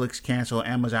Netflix cancel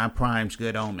Amazon Prime's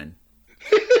Good Omen.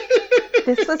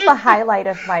 This was the highlight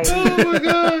of my week. Oh my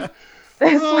god!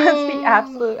 This was the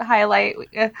absolute highlight.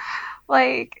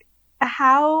 Like,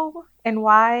 how and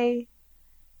why?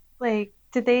 Like,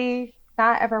 did they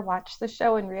not ever watch the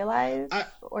show and realize,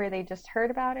 or they just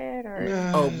heard about it, or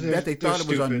that they thought it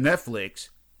was on Netflix?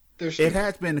 It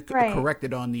has been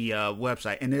corrected on the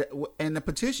website, and the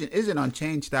petition isn't on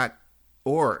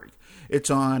Change.org. It's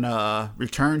on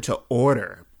Return to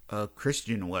Order, a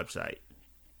Christian website.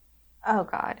 Oh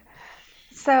God!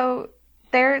 So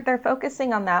they're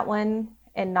focusing on that one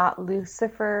and not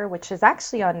Lucifer, which is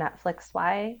actually on Netflix.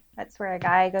 Why? That's where a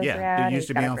guy goes around. Yeah, it used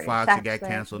to be on Fox. It got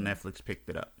canceled. Netflix picked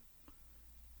it up.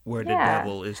 Where the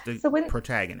devil is the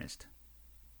protagonist.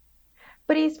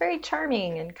 But he's very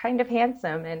charming and kind of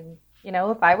handsome, and you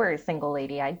know, if I were a single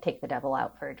lady, I'd take the devil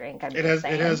out for a drink. It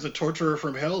has the torturer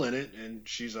from hell in it, and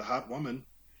she's a hot woman.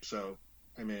 So,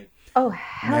 I mean, oh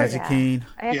hell Mazikeen.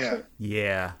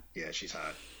 Yeah, she's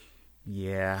hot.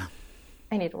 Yeah,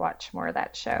 I need to watch more of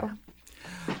that show.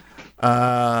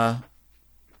 Yeah,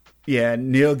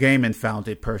 Neil Gaiman found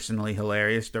it personally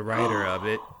hilarious, the writer of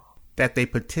it, that they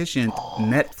petitioned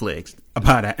Netflix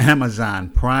about an Amazon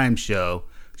Prime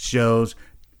shows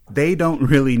they don't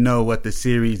really know what the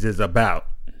series is about.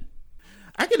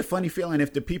 I get a funny feeling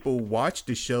if the people watch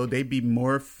the show, they'd be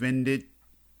more offended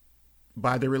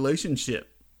by the relationship,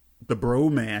 the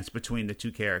bromance between the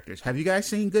two characters. Have you guys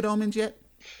seen Good Omens yet?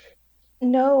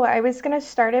 No, I was going to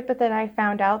start it, but then I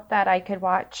found out that I could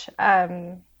watch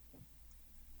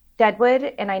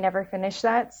Deadwood, and I never finished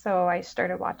that, so I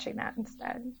started watching that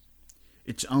instead.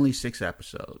 It's only 6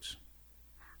 episodes.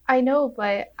 I know,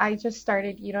 but I just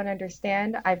started. You don't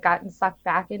understand. I've gotten sucked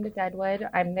back into Deadwood.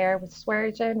 I'm there with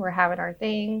Swearingen. We're having our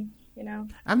thing, you know.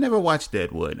 I've never watched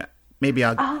Deadwood. Maybe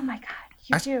I'll... Oh, my God.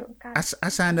 You do. God. I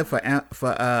signed up for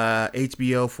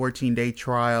HBO 14-day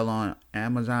trial on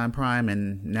Amazon Prime,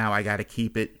 and now I got to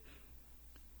keep it.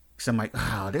 Because I'm like,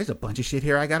 oh, there's a bunch of shit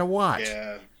here I got to watch.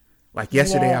 Yeah. Like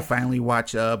yesterday, I finally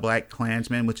watched Black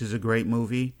Klansman, which is a great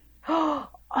movie.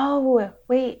 Oh,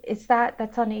 wait,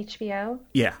 that's on HBO?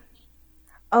 Yeah.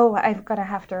 Oh, I'm going to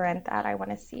have to rent that. I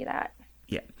want to see that.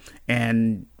 Yeah.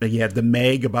 And The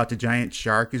Meg about the giant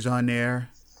shark is on there.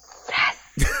 Yes.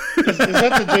 Is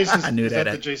that the Jason? I knew is that.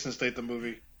 The Jason Statham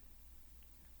movie?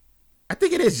 I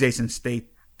think it is Jason Statham.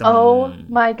 Oh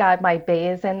my God, my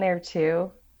bae is in there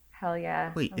too. Hell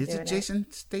yeah. Wait, is it Jason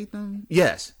Statham?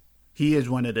 Yes. He is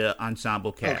one of the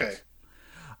ensemble cast. Okay.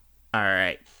 All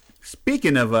right.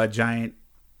 Speaking of giant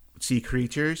sea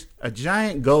creatures, a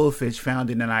giant goldfish found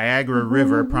in the Niagara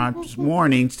River prompts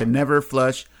warnings to never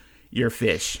flush your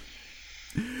fish.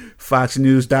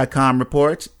 FoxNews.com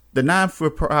reports the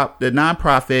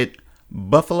nonprofit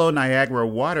Buffalo Niagara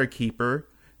Waterkeeper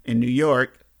in New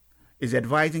York is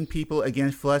advising people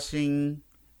against flushing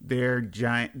their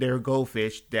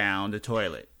goldfish down the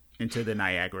toilet into the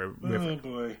Niagara River. Oh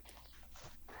boy.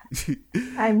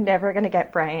 I'm never going to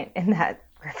get Bryant in that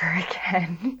river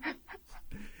again.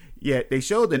 Yeah, they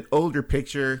showed an older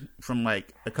picture from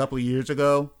like a couple of years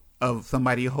ago of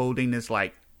somebody holding this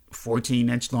like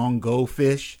 14-inch long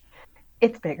goldfish.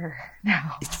 It's bigger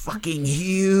now. It's fucking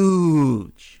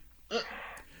huge.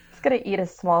 It's going to eat a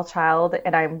small child,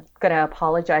 and I'm going to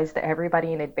apologize to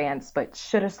everybody in advance, but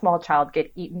should a small child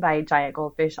get eaten by a giant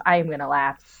goldfish, I'm going to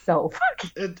laugh so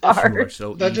fucking hard.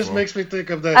 So that evil. just makes me think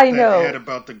of that ad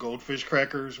about the goldfish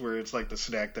crackers where it's like the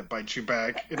snack that bites you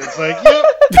back. And it's like, yep,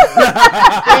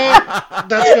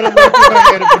 that's going to work in my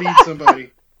head if it eats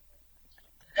somebody.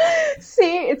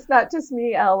 See, it's not just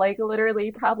me, Elle. Like,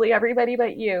 literally, probably everybody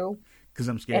but you. Because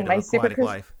I'm scared of aquatic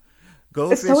life.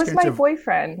 So is my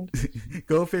boyfriend.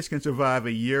 Goldfish can survive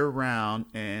a year round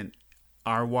in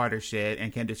our watershed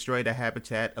and can destroy the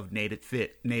habitat of native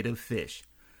fish.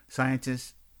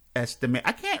 Scientists estimate...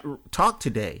 I can't talk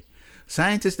today.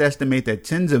 Scientists estimate that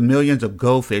tens of millions of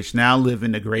goldfish now live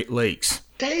in the Great Lakes.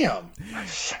 Damn.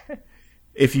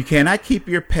 If you cannot keep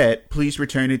your pet, please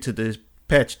return it to the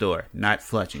pet store, not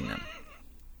flushing them.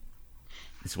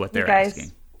 Is what they're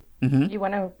asking. You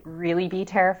want to really be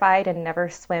terrified and never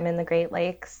swim in the Great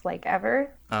Lakes, like,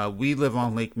 ever? We live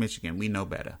on Lake Michigan. We know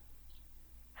better.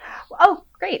 Oh,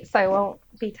 great. So I won't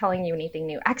be telling you anything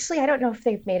new. Actually, I don't know if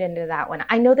they've made it into that one.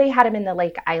 I know they had them in the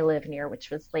lake I live near, which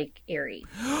was Lake Erie.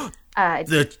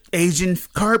 The Asian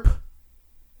carp?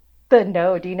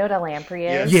 No. Do you know what a lamprey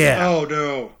is? Yeah. Oh,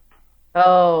 no.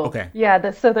 Oh, okay.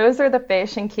 Yeah, so those are the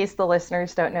fish, in case the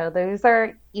listeners don't know. Those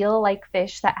are eel-like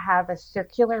fish that have a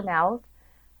circular mouth,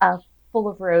 a full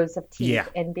of rows of teeth, Yeah.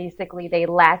 and basically they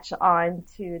latch on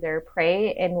to their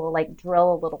prey and will like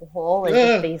drill a little hole and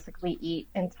just basically eat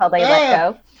until they let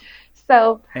go.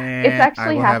 So And it's actually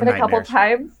I will have happened a couple nightmares.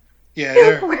 times Yeah,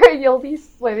 they're- where you'll be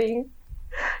swimming.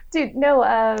 Dude,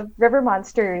 no, River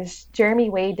Monsters, Jeremy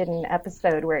Wade did an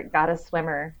episode where it got a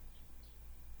swimmer.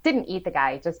 Didn't eat the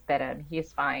guy, just bit him.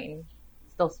 He's fine.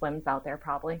 Still swims out there,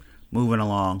 probably. Moving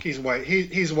along. he's white.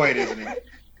 He's white, isn't he?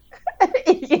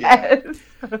 Yes,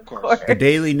 Of course. The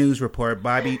Daily News report,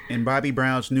 Bobby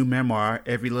Brown's new memoir,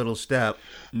 Every Little Step,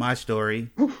 My Story.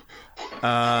 Wait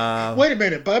a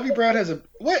minute. Bobby Brown has a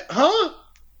what? Huh?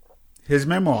 His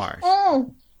memoirs.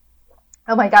 Mm.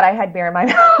 Oh my god, I had beer in my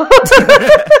mouth.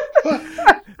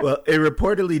 Well, it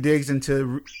reportedly digs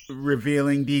into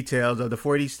revealing details of the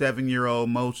 47-year-old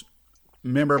most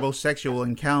memorable sexual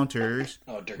encounters,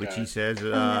 Oh, dear which God. he says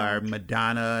are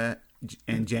Madonna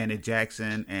and Janet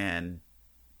Jackson and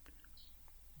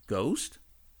Ghost.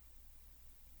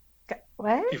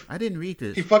 What? I didn't read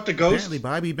this. He fucked a ghost? Apparently,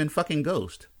 Bobby been fucking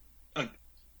Ghost.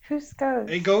 Who's Ghost?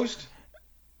 A ghost?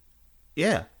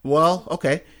 Yeah. Well,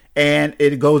 okay. And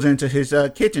it goes into his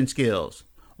kitchen skills.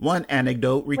 One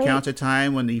anecdote recounts a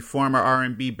time when the former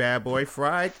R&B bad boy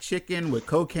fried chicken with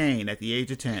cocaine at the age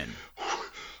of 10.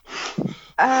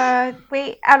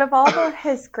 Wait, out of all of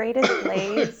his greatest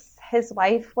plays, his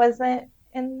wife wasn't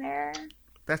in there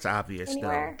That's obvious,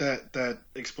 anywhere? That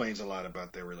explains a lot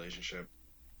about their relationship.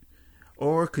 though.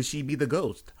 Or could she be the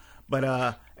ghost?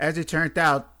 But as it turned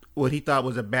out, what he thought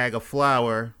was a bag of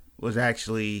flour was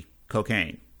actually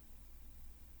cocaine.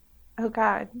 Oh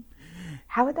god.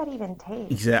 How would that even He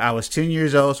taste? said, I was 10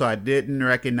 years old, so I didn't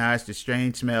recognize the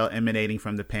strange smell emanating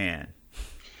from the pan.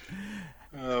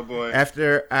 Oh boy.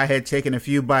 After I had taken a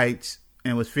few bites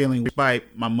and was feeling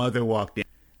spite, my mother walked in.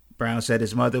 Brown said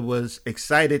his mother was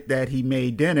excited that he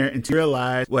made dinner until she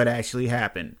realized what actually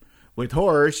happened. With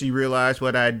horror, she realized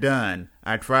what I'd done.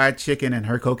 I'd fried chicken and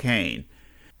her cocaine.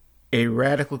 A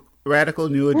radical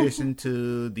new addition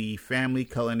to the family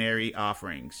culinary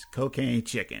offerings, cocaine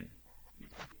chicken.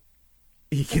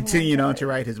 He continued on to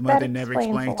write his mother never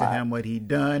explains explained a to lot. him what he'd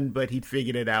done, but he'd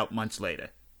figured it out months later.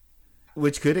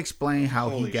 Which could explain how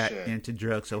he Holy got shit. into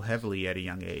drugs so heavily at a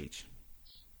young age.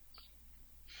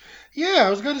 Yeah, I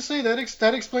was going to say that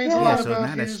explains a Yeah, lot So about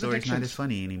now that his story's not as addictions.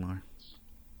 funny anymore.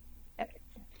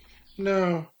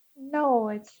 No.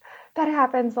 No, that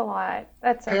happens a lot.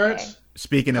 That's okay. Parents,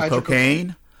 Speaking of Hide your cocaine,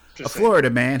 a just saying. Florida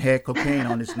man had cocaine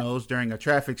on his nose during a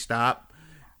traffic stop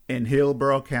in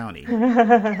Hillsborough County.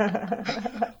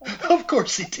 Of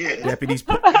course he did. Deputies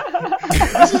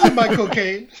This isn't my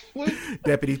cocaine. What?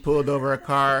 Deputies pulled over a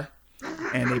car,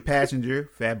 and a passenger,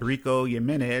 Fabrico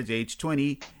Jimenez, age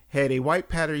 20, had a white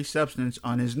powdery substance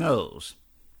on his nose.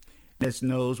 His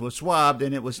nose was swabbed,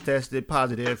 and it was tested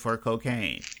positive for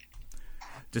cocaine.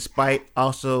 Despite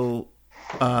also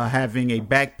having a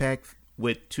backpack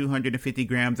with 250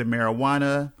 grams of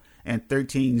marijuana and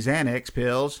 13 Xanax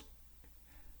pills,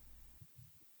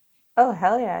 Oh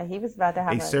hell yeah, he was about to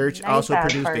have a search nice also ass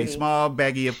produced party. a small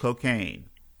baggie of cocaine.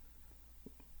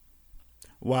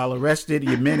 While arrested,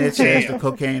 Jimenez says the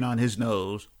cocaine on his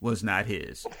nose was not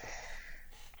his.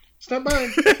 It's not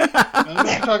mine. I don't know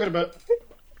what you're talking about.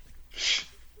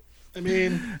 I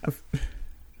mean,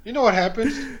 you know what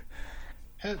happens?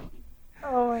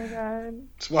 Oh my god.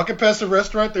 Just walking past a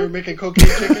restaurant, they were making cocaine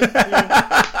chicken.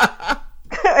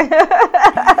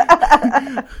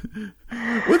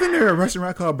 Wasn't there a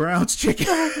restaurant called Brown's Chicken?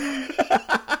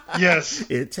 Yes.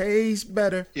 It tastes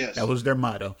better. Yes. That was their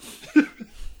motto.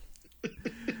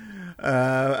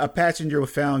 A passenger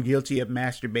was found guilty of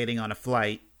masturbating on a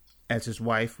flight as his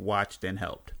wife watched and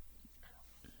helped.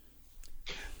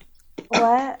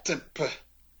 What?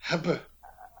 Hubba.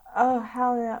 Oh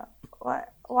hell yeah.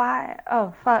 What? Why?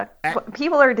 Oh fuck.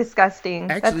 People are disgusting.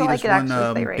 That's Actually, all I this can one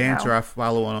actually say right dancer now. I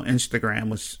follow on Instagram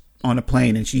was on a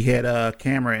plane, and she had a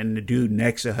camera, and the dude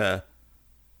next to her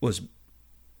was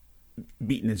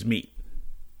beating his meat.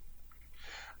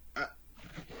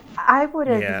 I would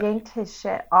have Yeah. yanked his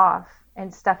shit off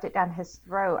and stuffed it down his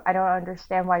throat. I don't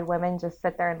understand why women just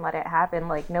sit there and let it happen.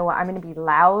 Like, no, I'm going to be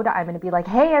loud. I'm going to be like,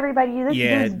 hey, everybody, this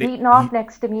Yeah, dude's beating off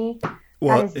next to me.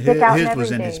 Well, Got his dick out and his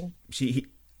was in his. everything.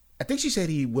 I think she said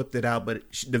he whipped it out, but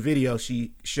the video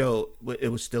she showed, it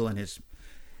was still in his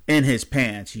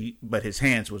pants. But his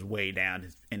hands was way down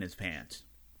in his pants.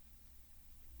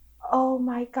 Oh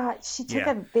my god, she took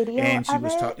Yeah. a video And she of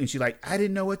was it. talking, and she like, I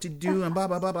didn't know what to do, and blah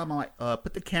blah blah blah. I'm like,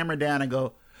 put the camera down and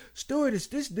go, stewardess,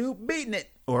 this dude beating it,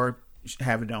 or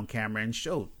have it on camera and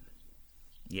show.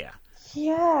 Yeah.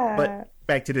 Yeah. But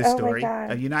back to this Oh my story.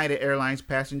 God. A United Airlines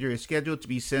passenger is scheduled to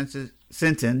be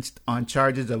sentenced on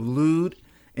charges of lewd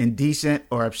indecent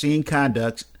or obscene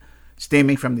conduct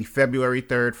stemming from the February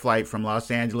 3rd flight from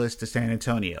Los Angeles to San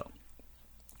Antonio.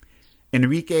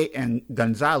 Enrique and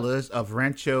Gonzalez of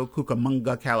Rancho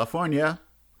Cucamonga, California,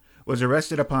 was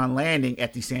arrested upon landing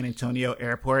at the San Antonio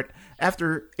airport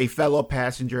after a fellow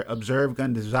passenger observed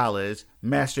Gonzalez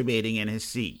masturbating in his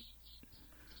seat.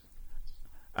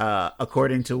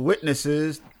 According to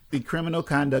witnesses, the criminal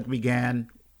conduct began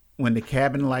when the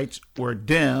cabin lights were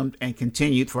dimmed and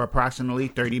continued for approximately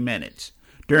 30 minutes,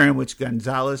 during which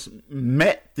Gonzalez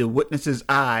met the witness's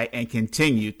eye and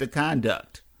continued the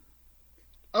conduct.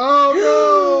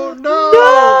 Oh,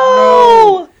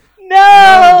 no!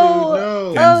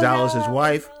 No! Gonzalez's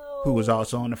wife, who was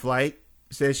also on the flight,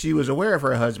 says she was aware of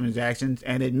her husband's actions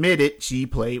and admitted she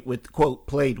played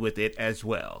with it as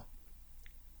well.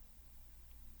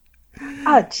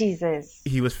 Oh, Jesus.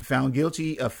 He was found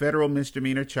guilty of federal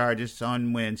misdemeanor charges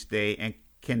on Wednesday and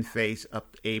can face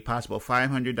up a possible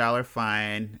 $500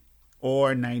 fine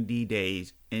or 90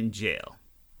 days in jail.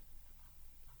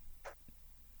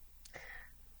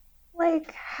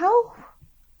 Like, how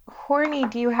horny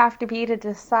do you have to be to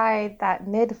decide that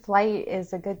mid-flight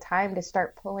is a good time to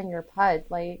start pulling your pud?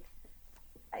 Like,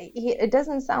 it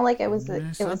doesn't sound like it was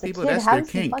a Some people, kid. that's Have their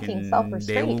some kink, fucking and they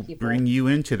self-restraint, will people. bring you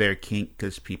into their kink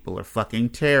because people are fucking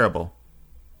terrible.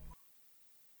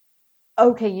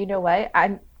 Okay, you know what?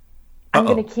 I'm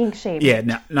gonna kink shame. Yeah,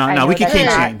 no, I know we can that's kink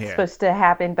not shame here. supposed to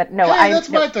happen, but no, Hey, that's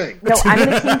my thing. No, I'm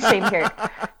gonna kink shame here.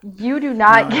 You do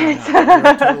not get. No,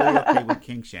 we're totally okay with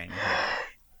kink shame.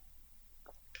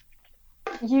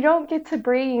 You don't get to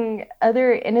bring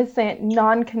other innocent,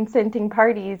 non-consenting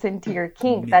parties into your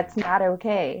kink. That's not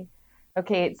okay.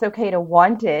 Okay, it's okay to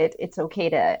want it. It's okay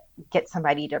to get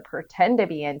somebody to pretend to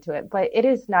be into it, but it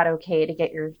is not okay to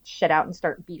get your shit out and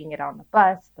start beating it on the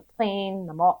bus, the plane,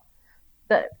 the mall,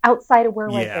 the outside of where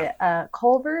was it?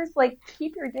 Culver's. Like,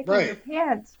 keep your dick in your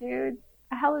pants, dude.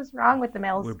 The hell is wrong with the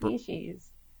male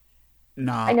species?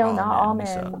 Nah, I know not all men.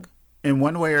 Suck. In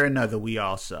one way or another, we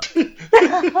all suck.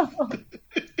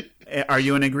 Are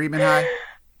you in agreement, Hi?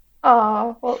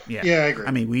 Oh, well. Yeah, I agree.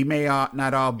 I mean, we may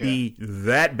not all be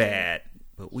that bad,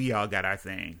 but we all got our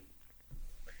thing.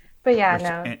 But yeah,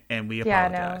 no. And we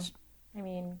apologize. No. I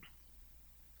mean,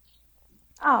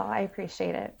 oh, I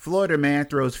appreciate it. Florida man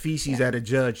throws feces at a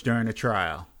judge during a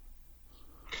trial.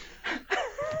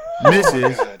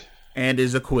 Misses and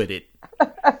is acquitted.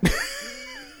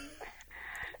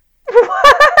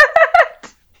 What?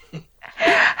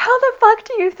 How the fuck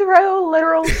do you throw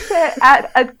literal shit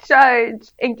at a judge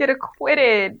and get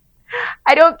acquitted?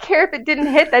 I don't care if it didn't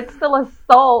hit, that's still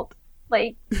assault.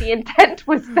 Like, the intent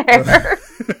was there.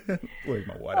 Where's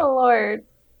my water? Oh, Lord.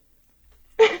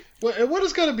 What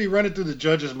is going to be running through the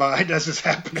judge's mind as this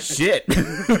happening? Shit.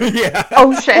 Yeah.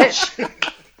 Oh, shit.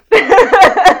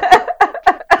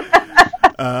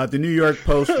 The New York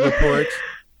Post reports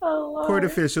Oh, court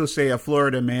officials say a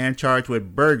Florida man charged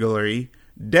with burglary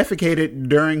defecated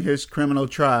during his criminal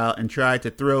trial and tried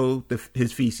to throw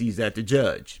his feces at the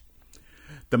judge.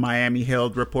 The Miami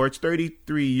Herald reports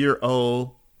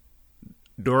 33-year-old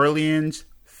Dorleans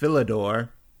Philidor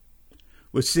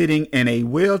was sitting in a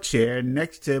wheelchair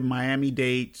next to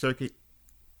Miami-Dade Circuit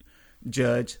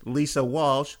Judge Lisa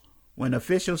Walsh when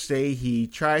officials say he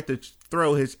tried to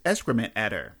throw his excrement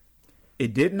at her.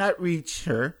 It did not reach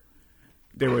her.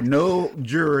 There were no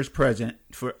jurors present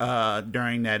for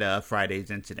during that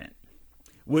Friday's incident.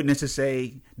 Witnesses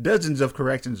say dozens of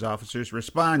corrections officers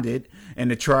responded and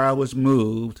the trial was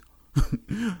moved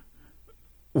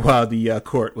while the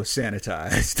court was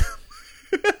sanitized.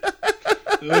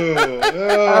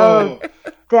 Oh,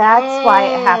 that's why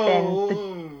it happened.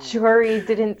 The jury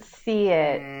didn't see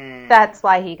it. That's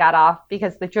why he got off,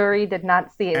 because the jury did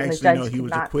not see it. And Actually, the judge no, he did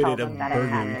was not acquitted tell of them that it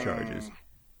burglary happened. charges.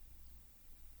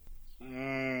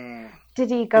 Did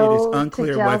he go? It is unclear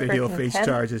to jail whether for he'll face contempt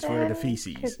charges for the then?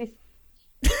 feces. 'Cause he's-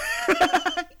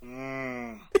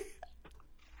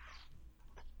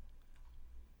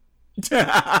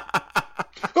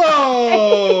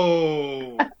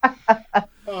 Oh!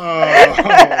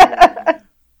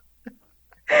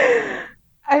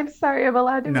 I'm sorry, I'm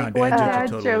allowed to No, make dad one jokes are dad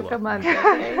totally joke a welcome. month.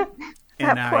 Okay?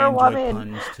 And That I poor enjoy woman.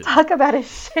 puns too. Talk about a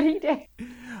shitty day.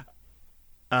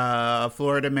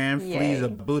 Florida man flees Yay. a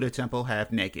Buddha temple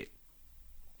half naked.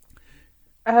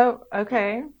 Oh,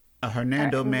 okay. A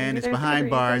Hernando Alright, man maybe is there's a behind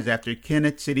good bars reason. after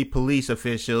Kennett City police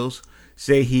officials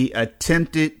say he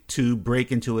attempted to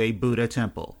break into a Buddha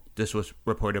temple. This was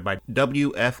reported by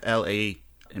WFLA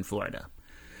in Florida.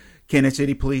 Kennett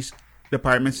City Police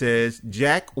Department says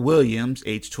Jack Williams,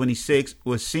 age 26,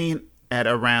 was seen at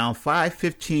around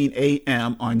 5:15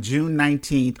 a.m. on June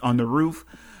 19th on the roof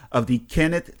of the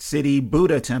Kenneth City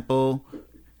Buddha Temple,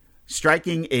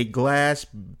 striking a glass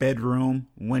bedroom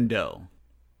window.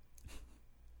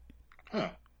 Huh.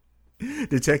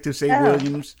 Detective Say Oh.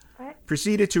 Williams What?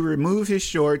 proceeded to remove his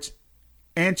shorts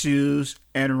and shoes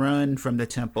and run from the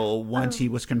temple once he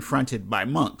was confronted by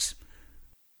monks.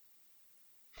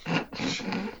 It's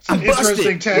I'm an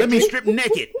interesting busted. Let me tactic. strip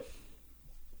naked.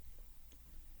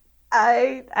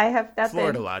 I have nothing.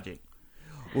 Florida logic.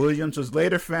 Williams was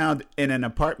later found in an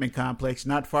apartment complex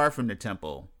not far from the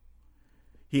temple.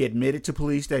 He admitted to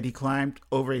police that he climbed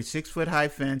over a 6-foot-high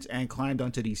fence and climbed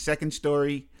onto the second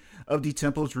story of the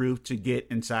temple's roof to get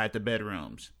inside the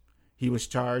bedrooms. He was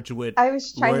charged with I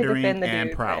was trying to loitering defend the and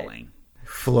dude, prowling.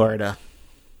 Florida.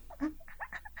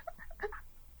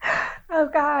 Oh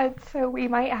God, so we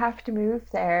might have to move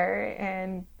there.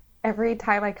 And every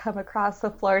time I come across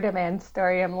a Florida man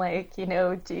story, I'm like,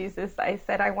 Jesus, I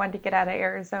said I wanted to get out of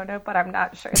Arizona, but I'm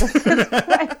not sure this is what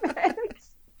I meant.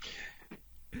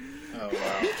 Oh,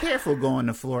 wow. Be careful going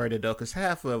to Florida, though, because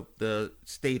half of the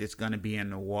state is going to be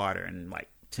in the water in like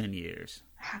 10 years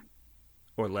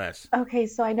or less. Okay,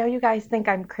 so I know you guys think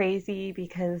I'm crazy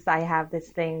because I have this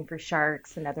thing for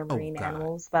sharks and other Oh, marine God.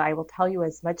 animals, but I will tell you,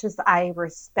 as much as I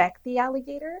respect the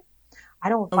alligator, I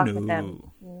don't Oh, fuck no. with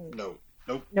them. No.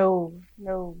 Nope. No.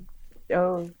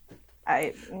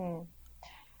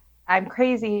 I'm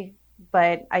crazy,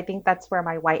 but I think that's where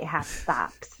my white hat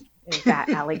stops, is that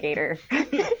alligator.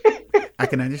 I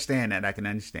can understand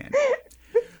that.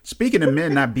 Speaking of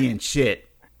men not being shit,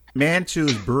 man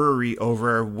choose brewery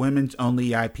over women's only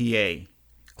IPA.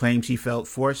 Claims he felt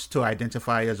forced to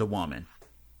identify as a woman.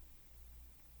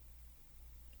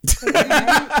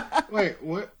 Wait,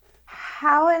 what?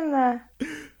 How in the...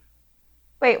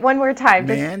 Wait, one more time.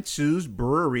 Man choose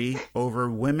brewery over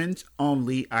women's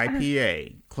only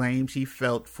IPA. Claims he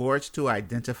felt forced to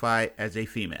identify as a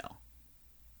female.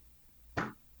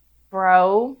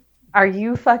 Bro, are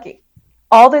you fucking...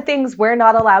 All the things we're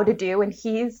not allowed to do, and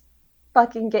he's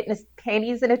fucking getting his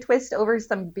panties in a twist over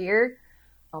some beer?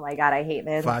 Oh my God, I hate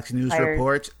men. Fox News Tired.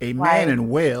 reports a Why? man in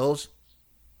Wales,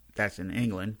 that's in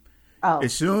England, Oh,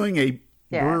 is suing a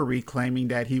Yeah. brewery claiming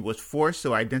that he was forced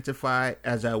to identify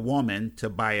as a woman to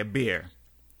buy a beer.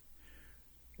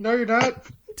 No, you're not.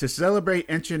 To celebrate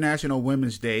International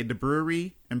Women's Day, the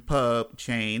brewery and pub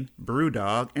chain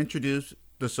Brewdog introduced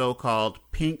the so-called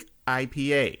Pink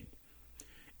IPA.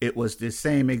 It was the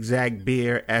same exact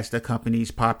beer as the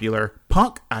company's popular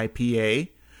Punk IPA,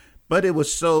 but it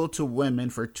was sold to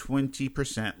women for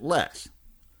 20% less.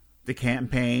 The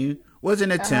campaign was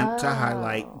an attempt to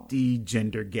highlight the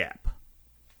gender gap.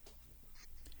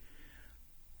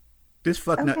 This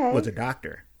fucknut Okay. was a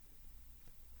doctor.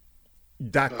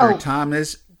 Dr. Oh.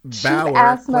 Thomas Cheap Bauer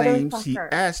ass claims he motherfucker.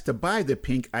 asked to buy the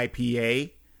Pink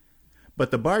IPA, but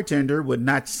the bartender would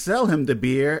not sell him the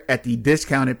beer at the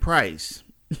discounted price.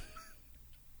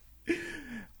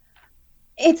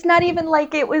 it's not even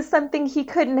like it was something he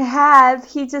couldn't have.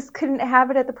 He just couldn't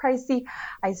have it at the price. See,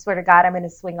 I swear to God, I'm going to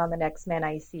swing on the next man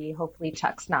I see. Hopefully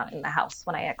Chuck's not in the house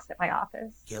when I exit my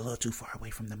office. You're a little too far away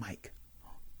from the mic.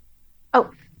 Oh,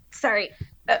 sorry.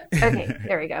 Okay,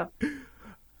 there we go.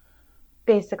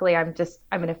 Basically, I'm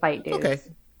going to fight dudes Okay.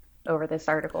 over this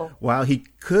article. While he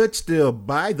could still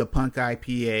buy the Punk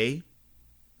IPA,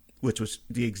 which was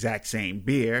the exact same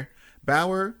beer,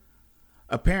 Bauer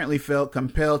apparently felt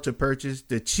compelled to purchase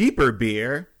the cheaper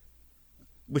beer,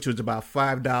 which was about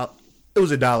 $5. It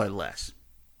was $1 less.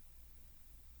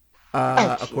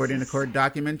 According to court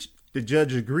documents, the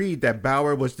judge agreed that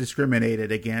Bauer was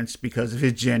discriminated against because of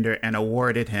his gender and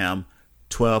awarded him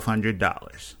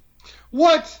 $1,200.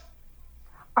 What?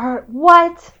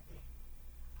 What?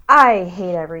 I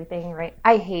hate everything, right?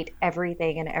 I hate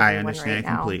everything and everyone I understand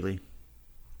right now. completely.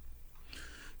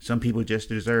 Some people just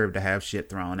deserve to have shit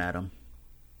thrown at them.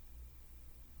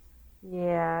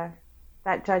 Yeah,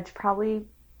 that judge probably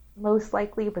most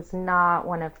likely was not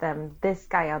one of them. This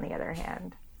guy, on the other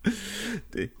hand.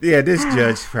 Yeah, this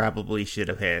judge probably should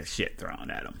have had shit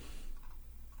thrown at him.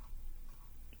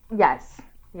 Yes,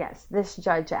 this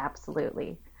judge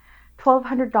absolutely.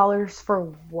 $1,200 for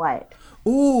what?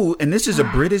 Ooh, and this is a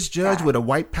British judge with a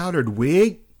white powdered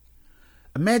wig?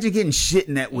 Imagine getting shit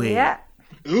in that wig. Yeah.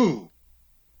 Ooh.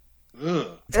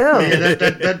 Ugh. Ew. Yeah,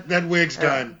 that wig's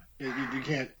done. You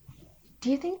can't.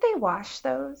 Do you think they wash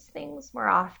those things more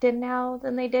often now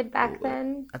than they did back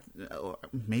then?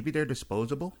 Maybe they're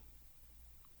disposable?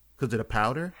 Because of the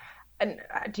powder? And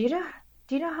do you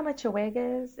know how much a wig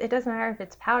is? It doesn't matter if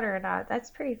it's powder or not. That's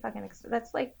pretty fucking expensive.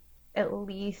 That's like at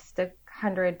least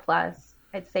 $100 plus.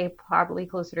 I'd say probably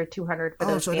closer to $200 for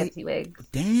those fancy wigs.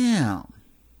 Damn.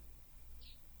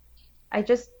 I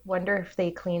just wonder if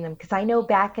they clean them, because I know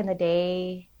back in the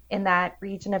day in that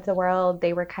region of the world,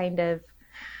 they were kind of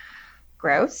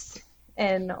gross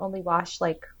and only washed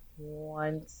like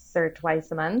once or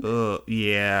twice a month.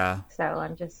 Yeah. So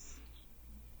I'm just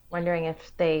wondering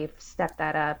if they've stepped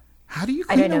that up. How do you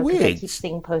I clean don't a know, because I wig? keep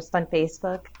seeing posts on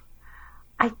Facebook.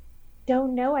 I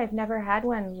don't know. I've never had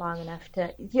one long enough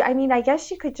to. I mean, I guess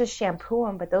you could just shampoo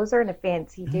them, but those are in a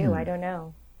fancy do. I don't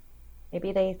know.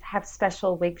 Maybe they have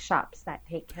special wig shops that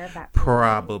take care of that.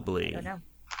 Probably. I don't know.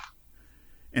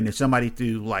 And if somebody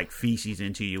threw like feces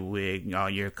into your wig, all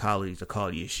your colleagues will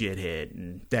call you a shithead,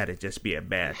 and that'd just be a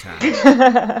bad time.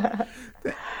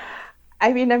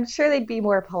 I mean, I'm sure they'd be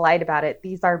more polite about it.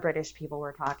 These are British people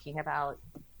we're talking about.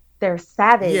 They're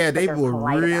savage. Yeah, but they they're were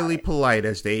polite really about it. polite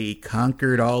as they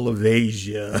conquered all of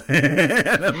Asia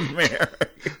and America,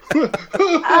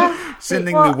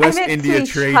 sending well, the West I meant to India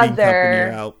each Trading other.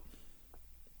 Company out.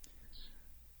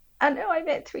 I know I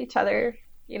meant to each other,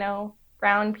 you know,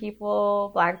 brown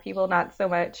people, black people, not so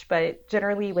much, but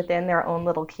generally within their own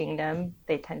little kingdom,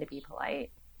 they tend to be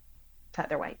polite to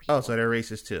other white people. Oh, so they're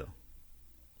racist too.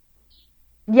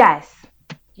 Yes.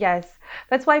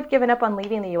 That's why I've given up on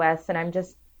leaving the U.S. and I'm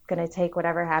just going to take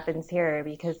whatever happens here,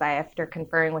 because after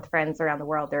conferring with friends around the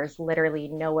world, there's literally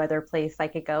no other place I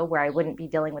could go where I wouldn't be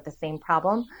dealing with the same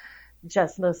problem,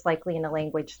 just most likely in a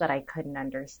language that I couldn't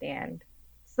understand.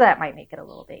 So that might make it a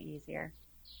little bit easier.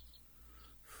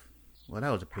 Well, that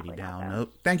was a pretty Probably not, down though.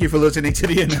 note. Thank you for listening to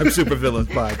the Inept Supervillains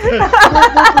podcast.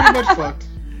 We're pretty much fucked.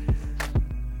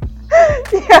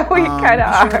 Yeah, we kind of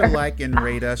Be sure are. to like and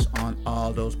rate us on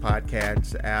all those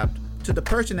podcasts apps. To the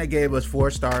person that gave us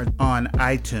 4 stars on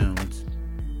iTunes,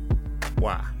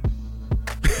 why?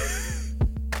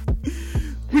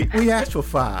 we asked for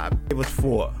 5. It was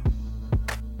 4.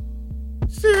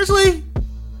 Seriously?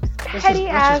 Petty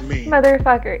ass mean.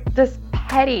 motherfucker. Just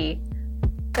petty.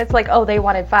 That's like, oh, they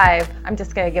wanted 5. I'm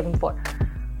just going to give them 4.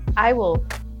 I will,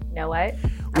 you know what?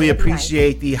 We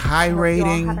appreciate the high You all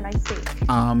rating. have a nice week.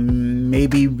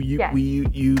 Maybe Yes.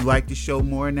 you like the show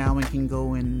more now and can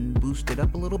go and boost it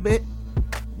up a little bit.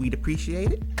 We'd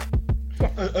appreciate it.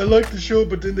 I like the show,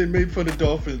 but then they made fun of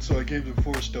dolphins, so I gave them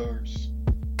 4 stars.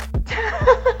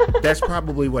 That's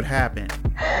probably what happened.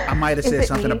 I might have Is said it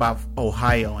something me? about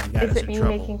Ohio and got Is us it in me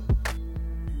trouble. making...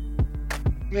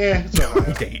 Yeah, it's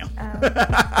alright. Damn.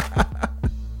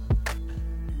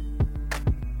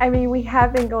 I mean, we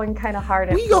have been going kind of hard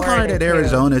at We go hard Florida, at too.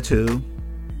 Arizona too.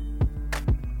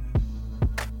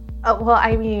 Oh, well,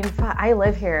 I mean, I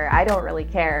live here. I don't really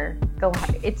care.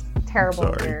 It's terrible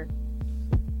Sorry. here.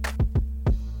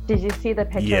 Did you see the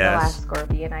picture Yes. of the last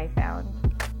scorpion I found?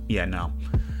 Yeah, no.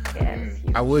 Yeah, it was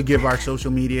huge. I would give our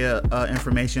social media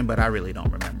information, but I really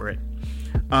don't remember it.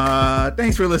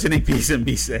 Thanks for listening. Peace and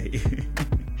be safe.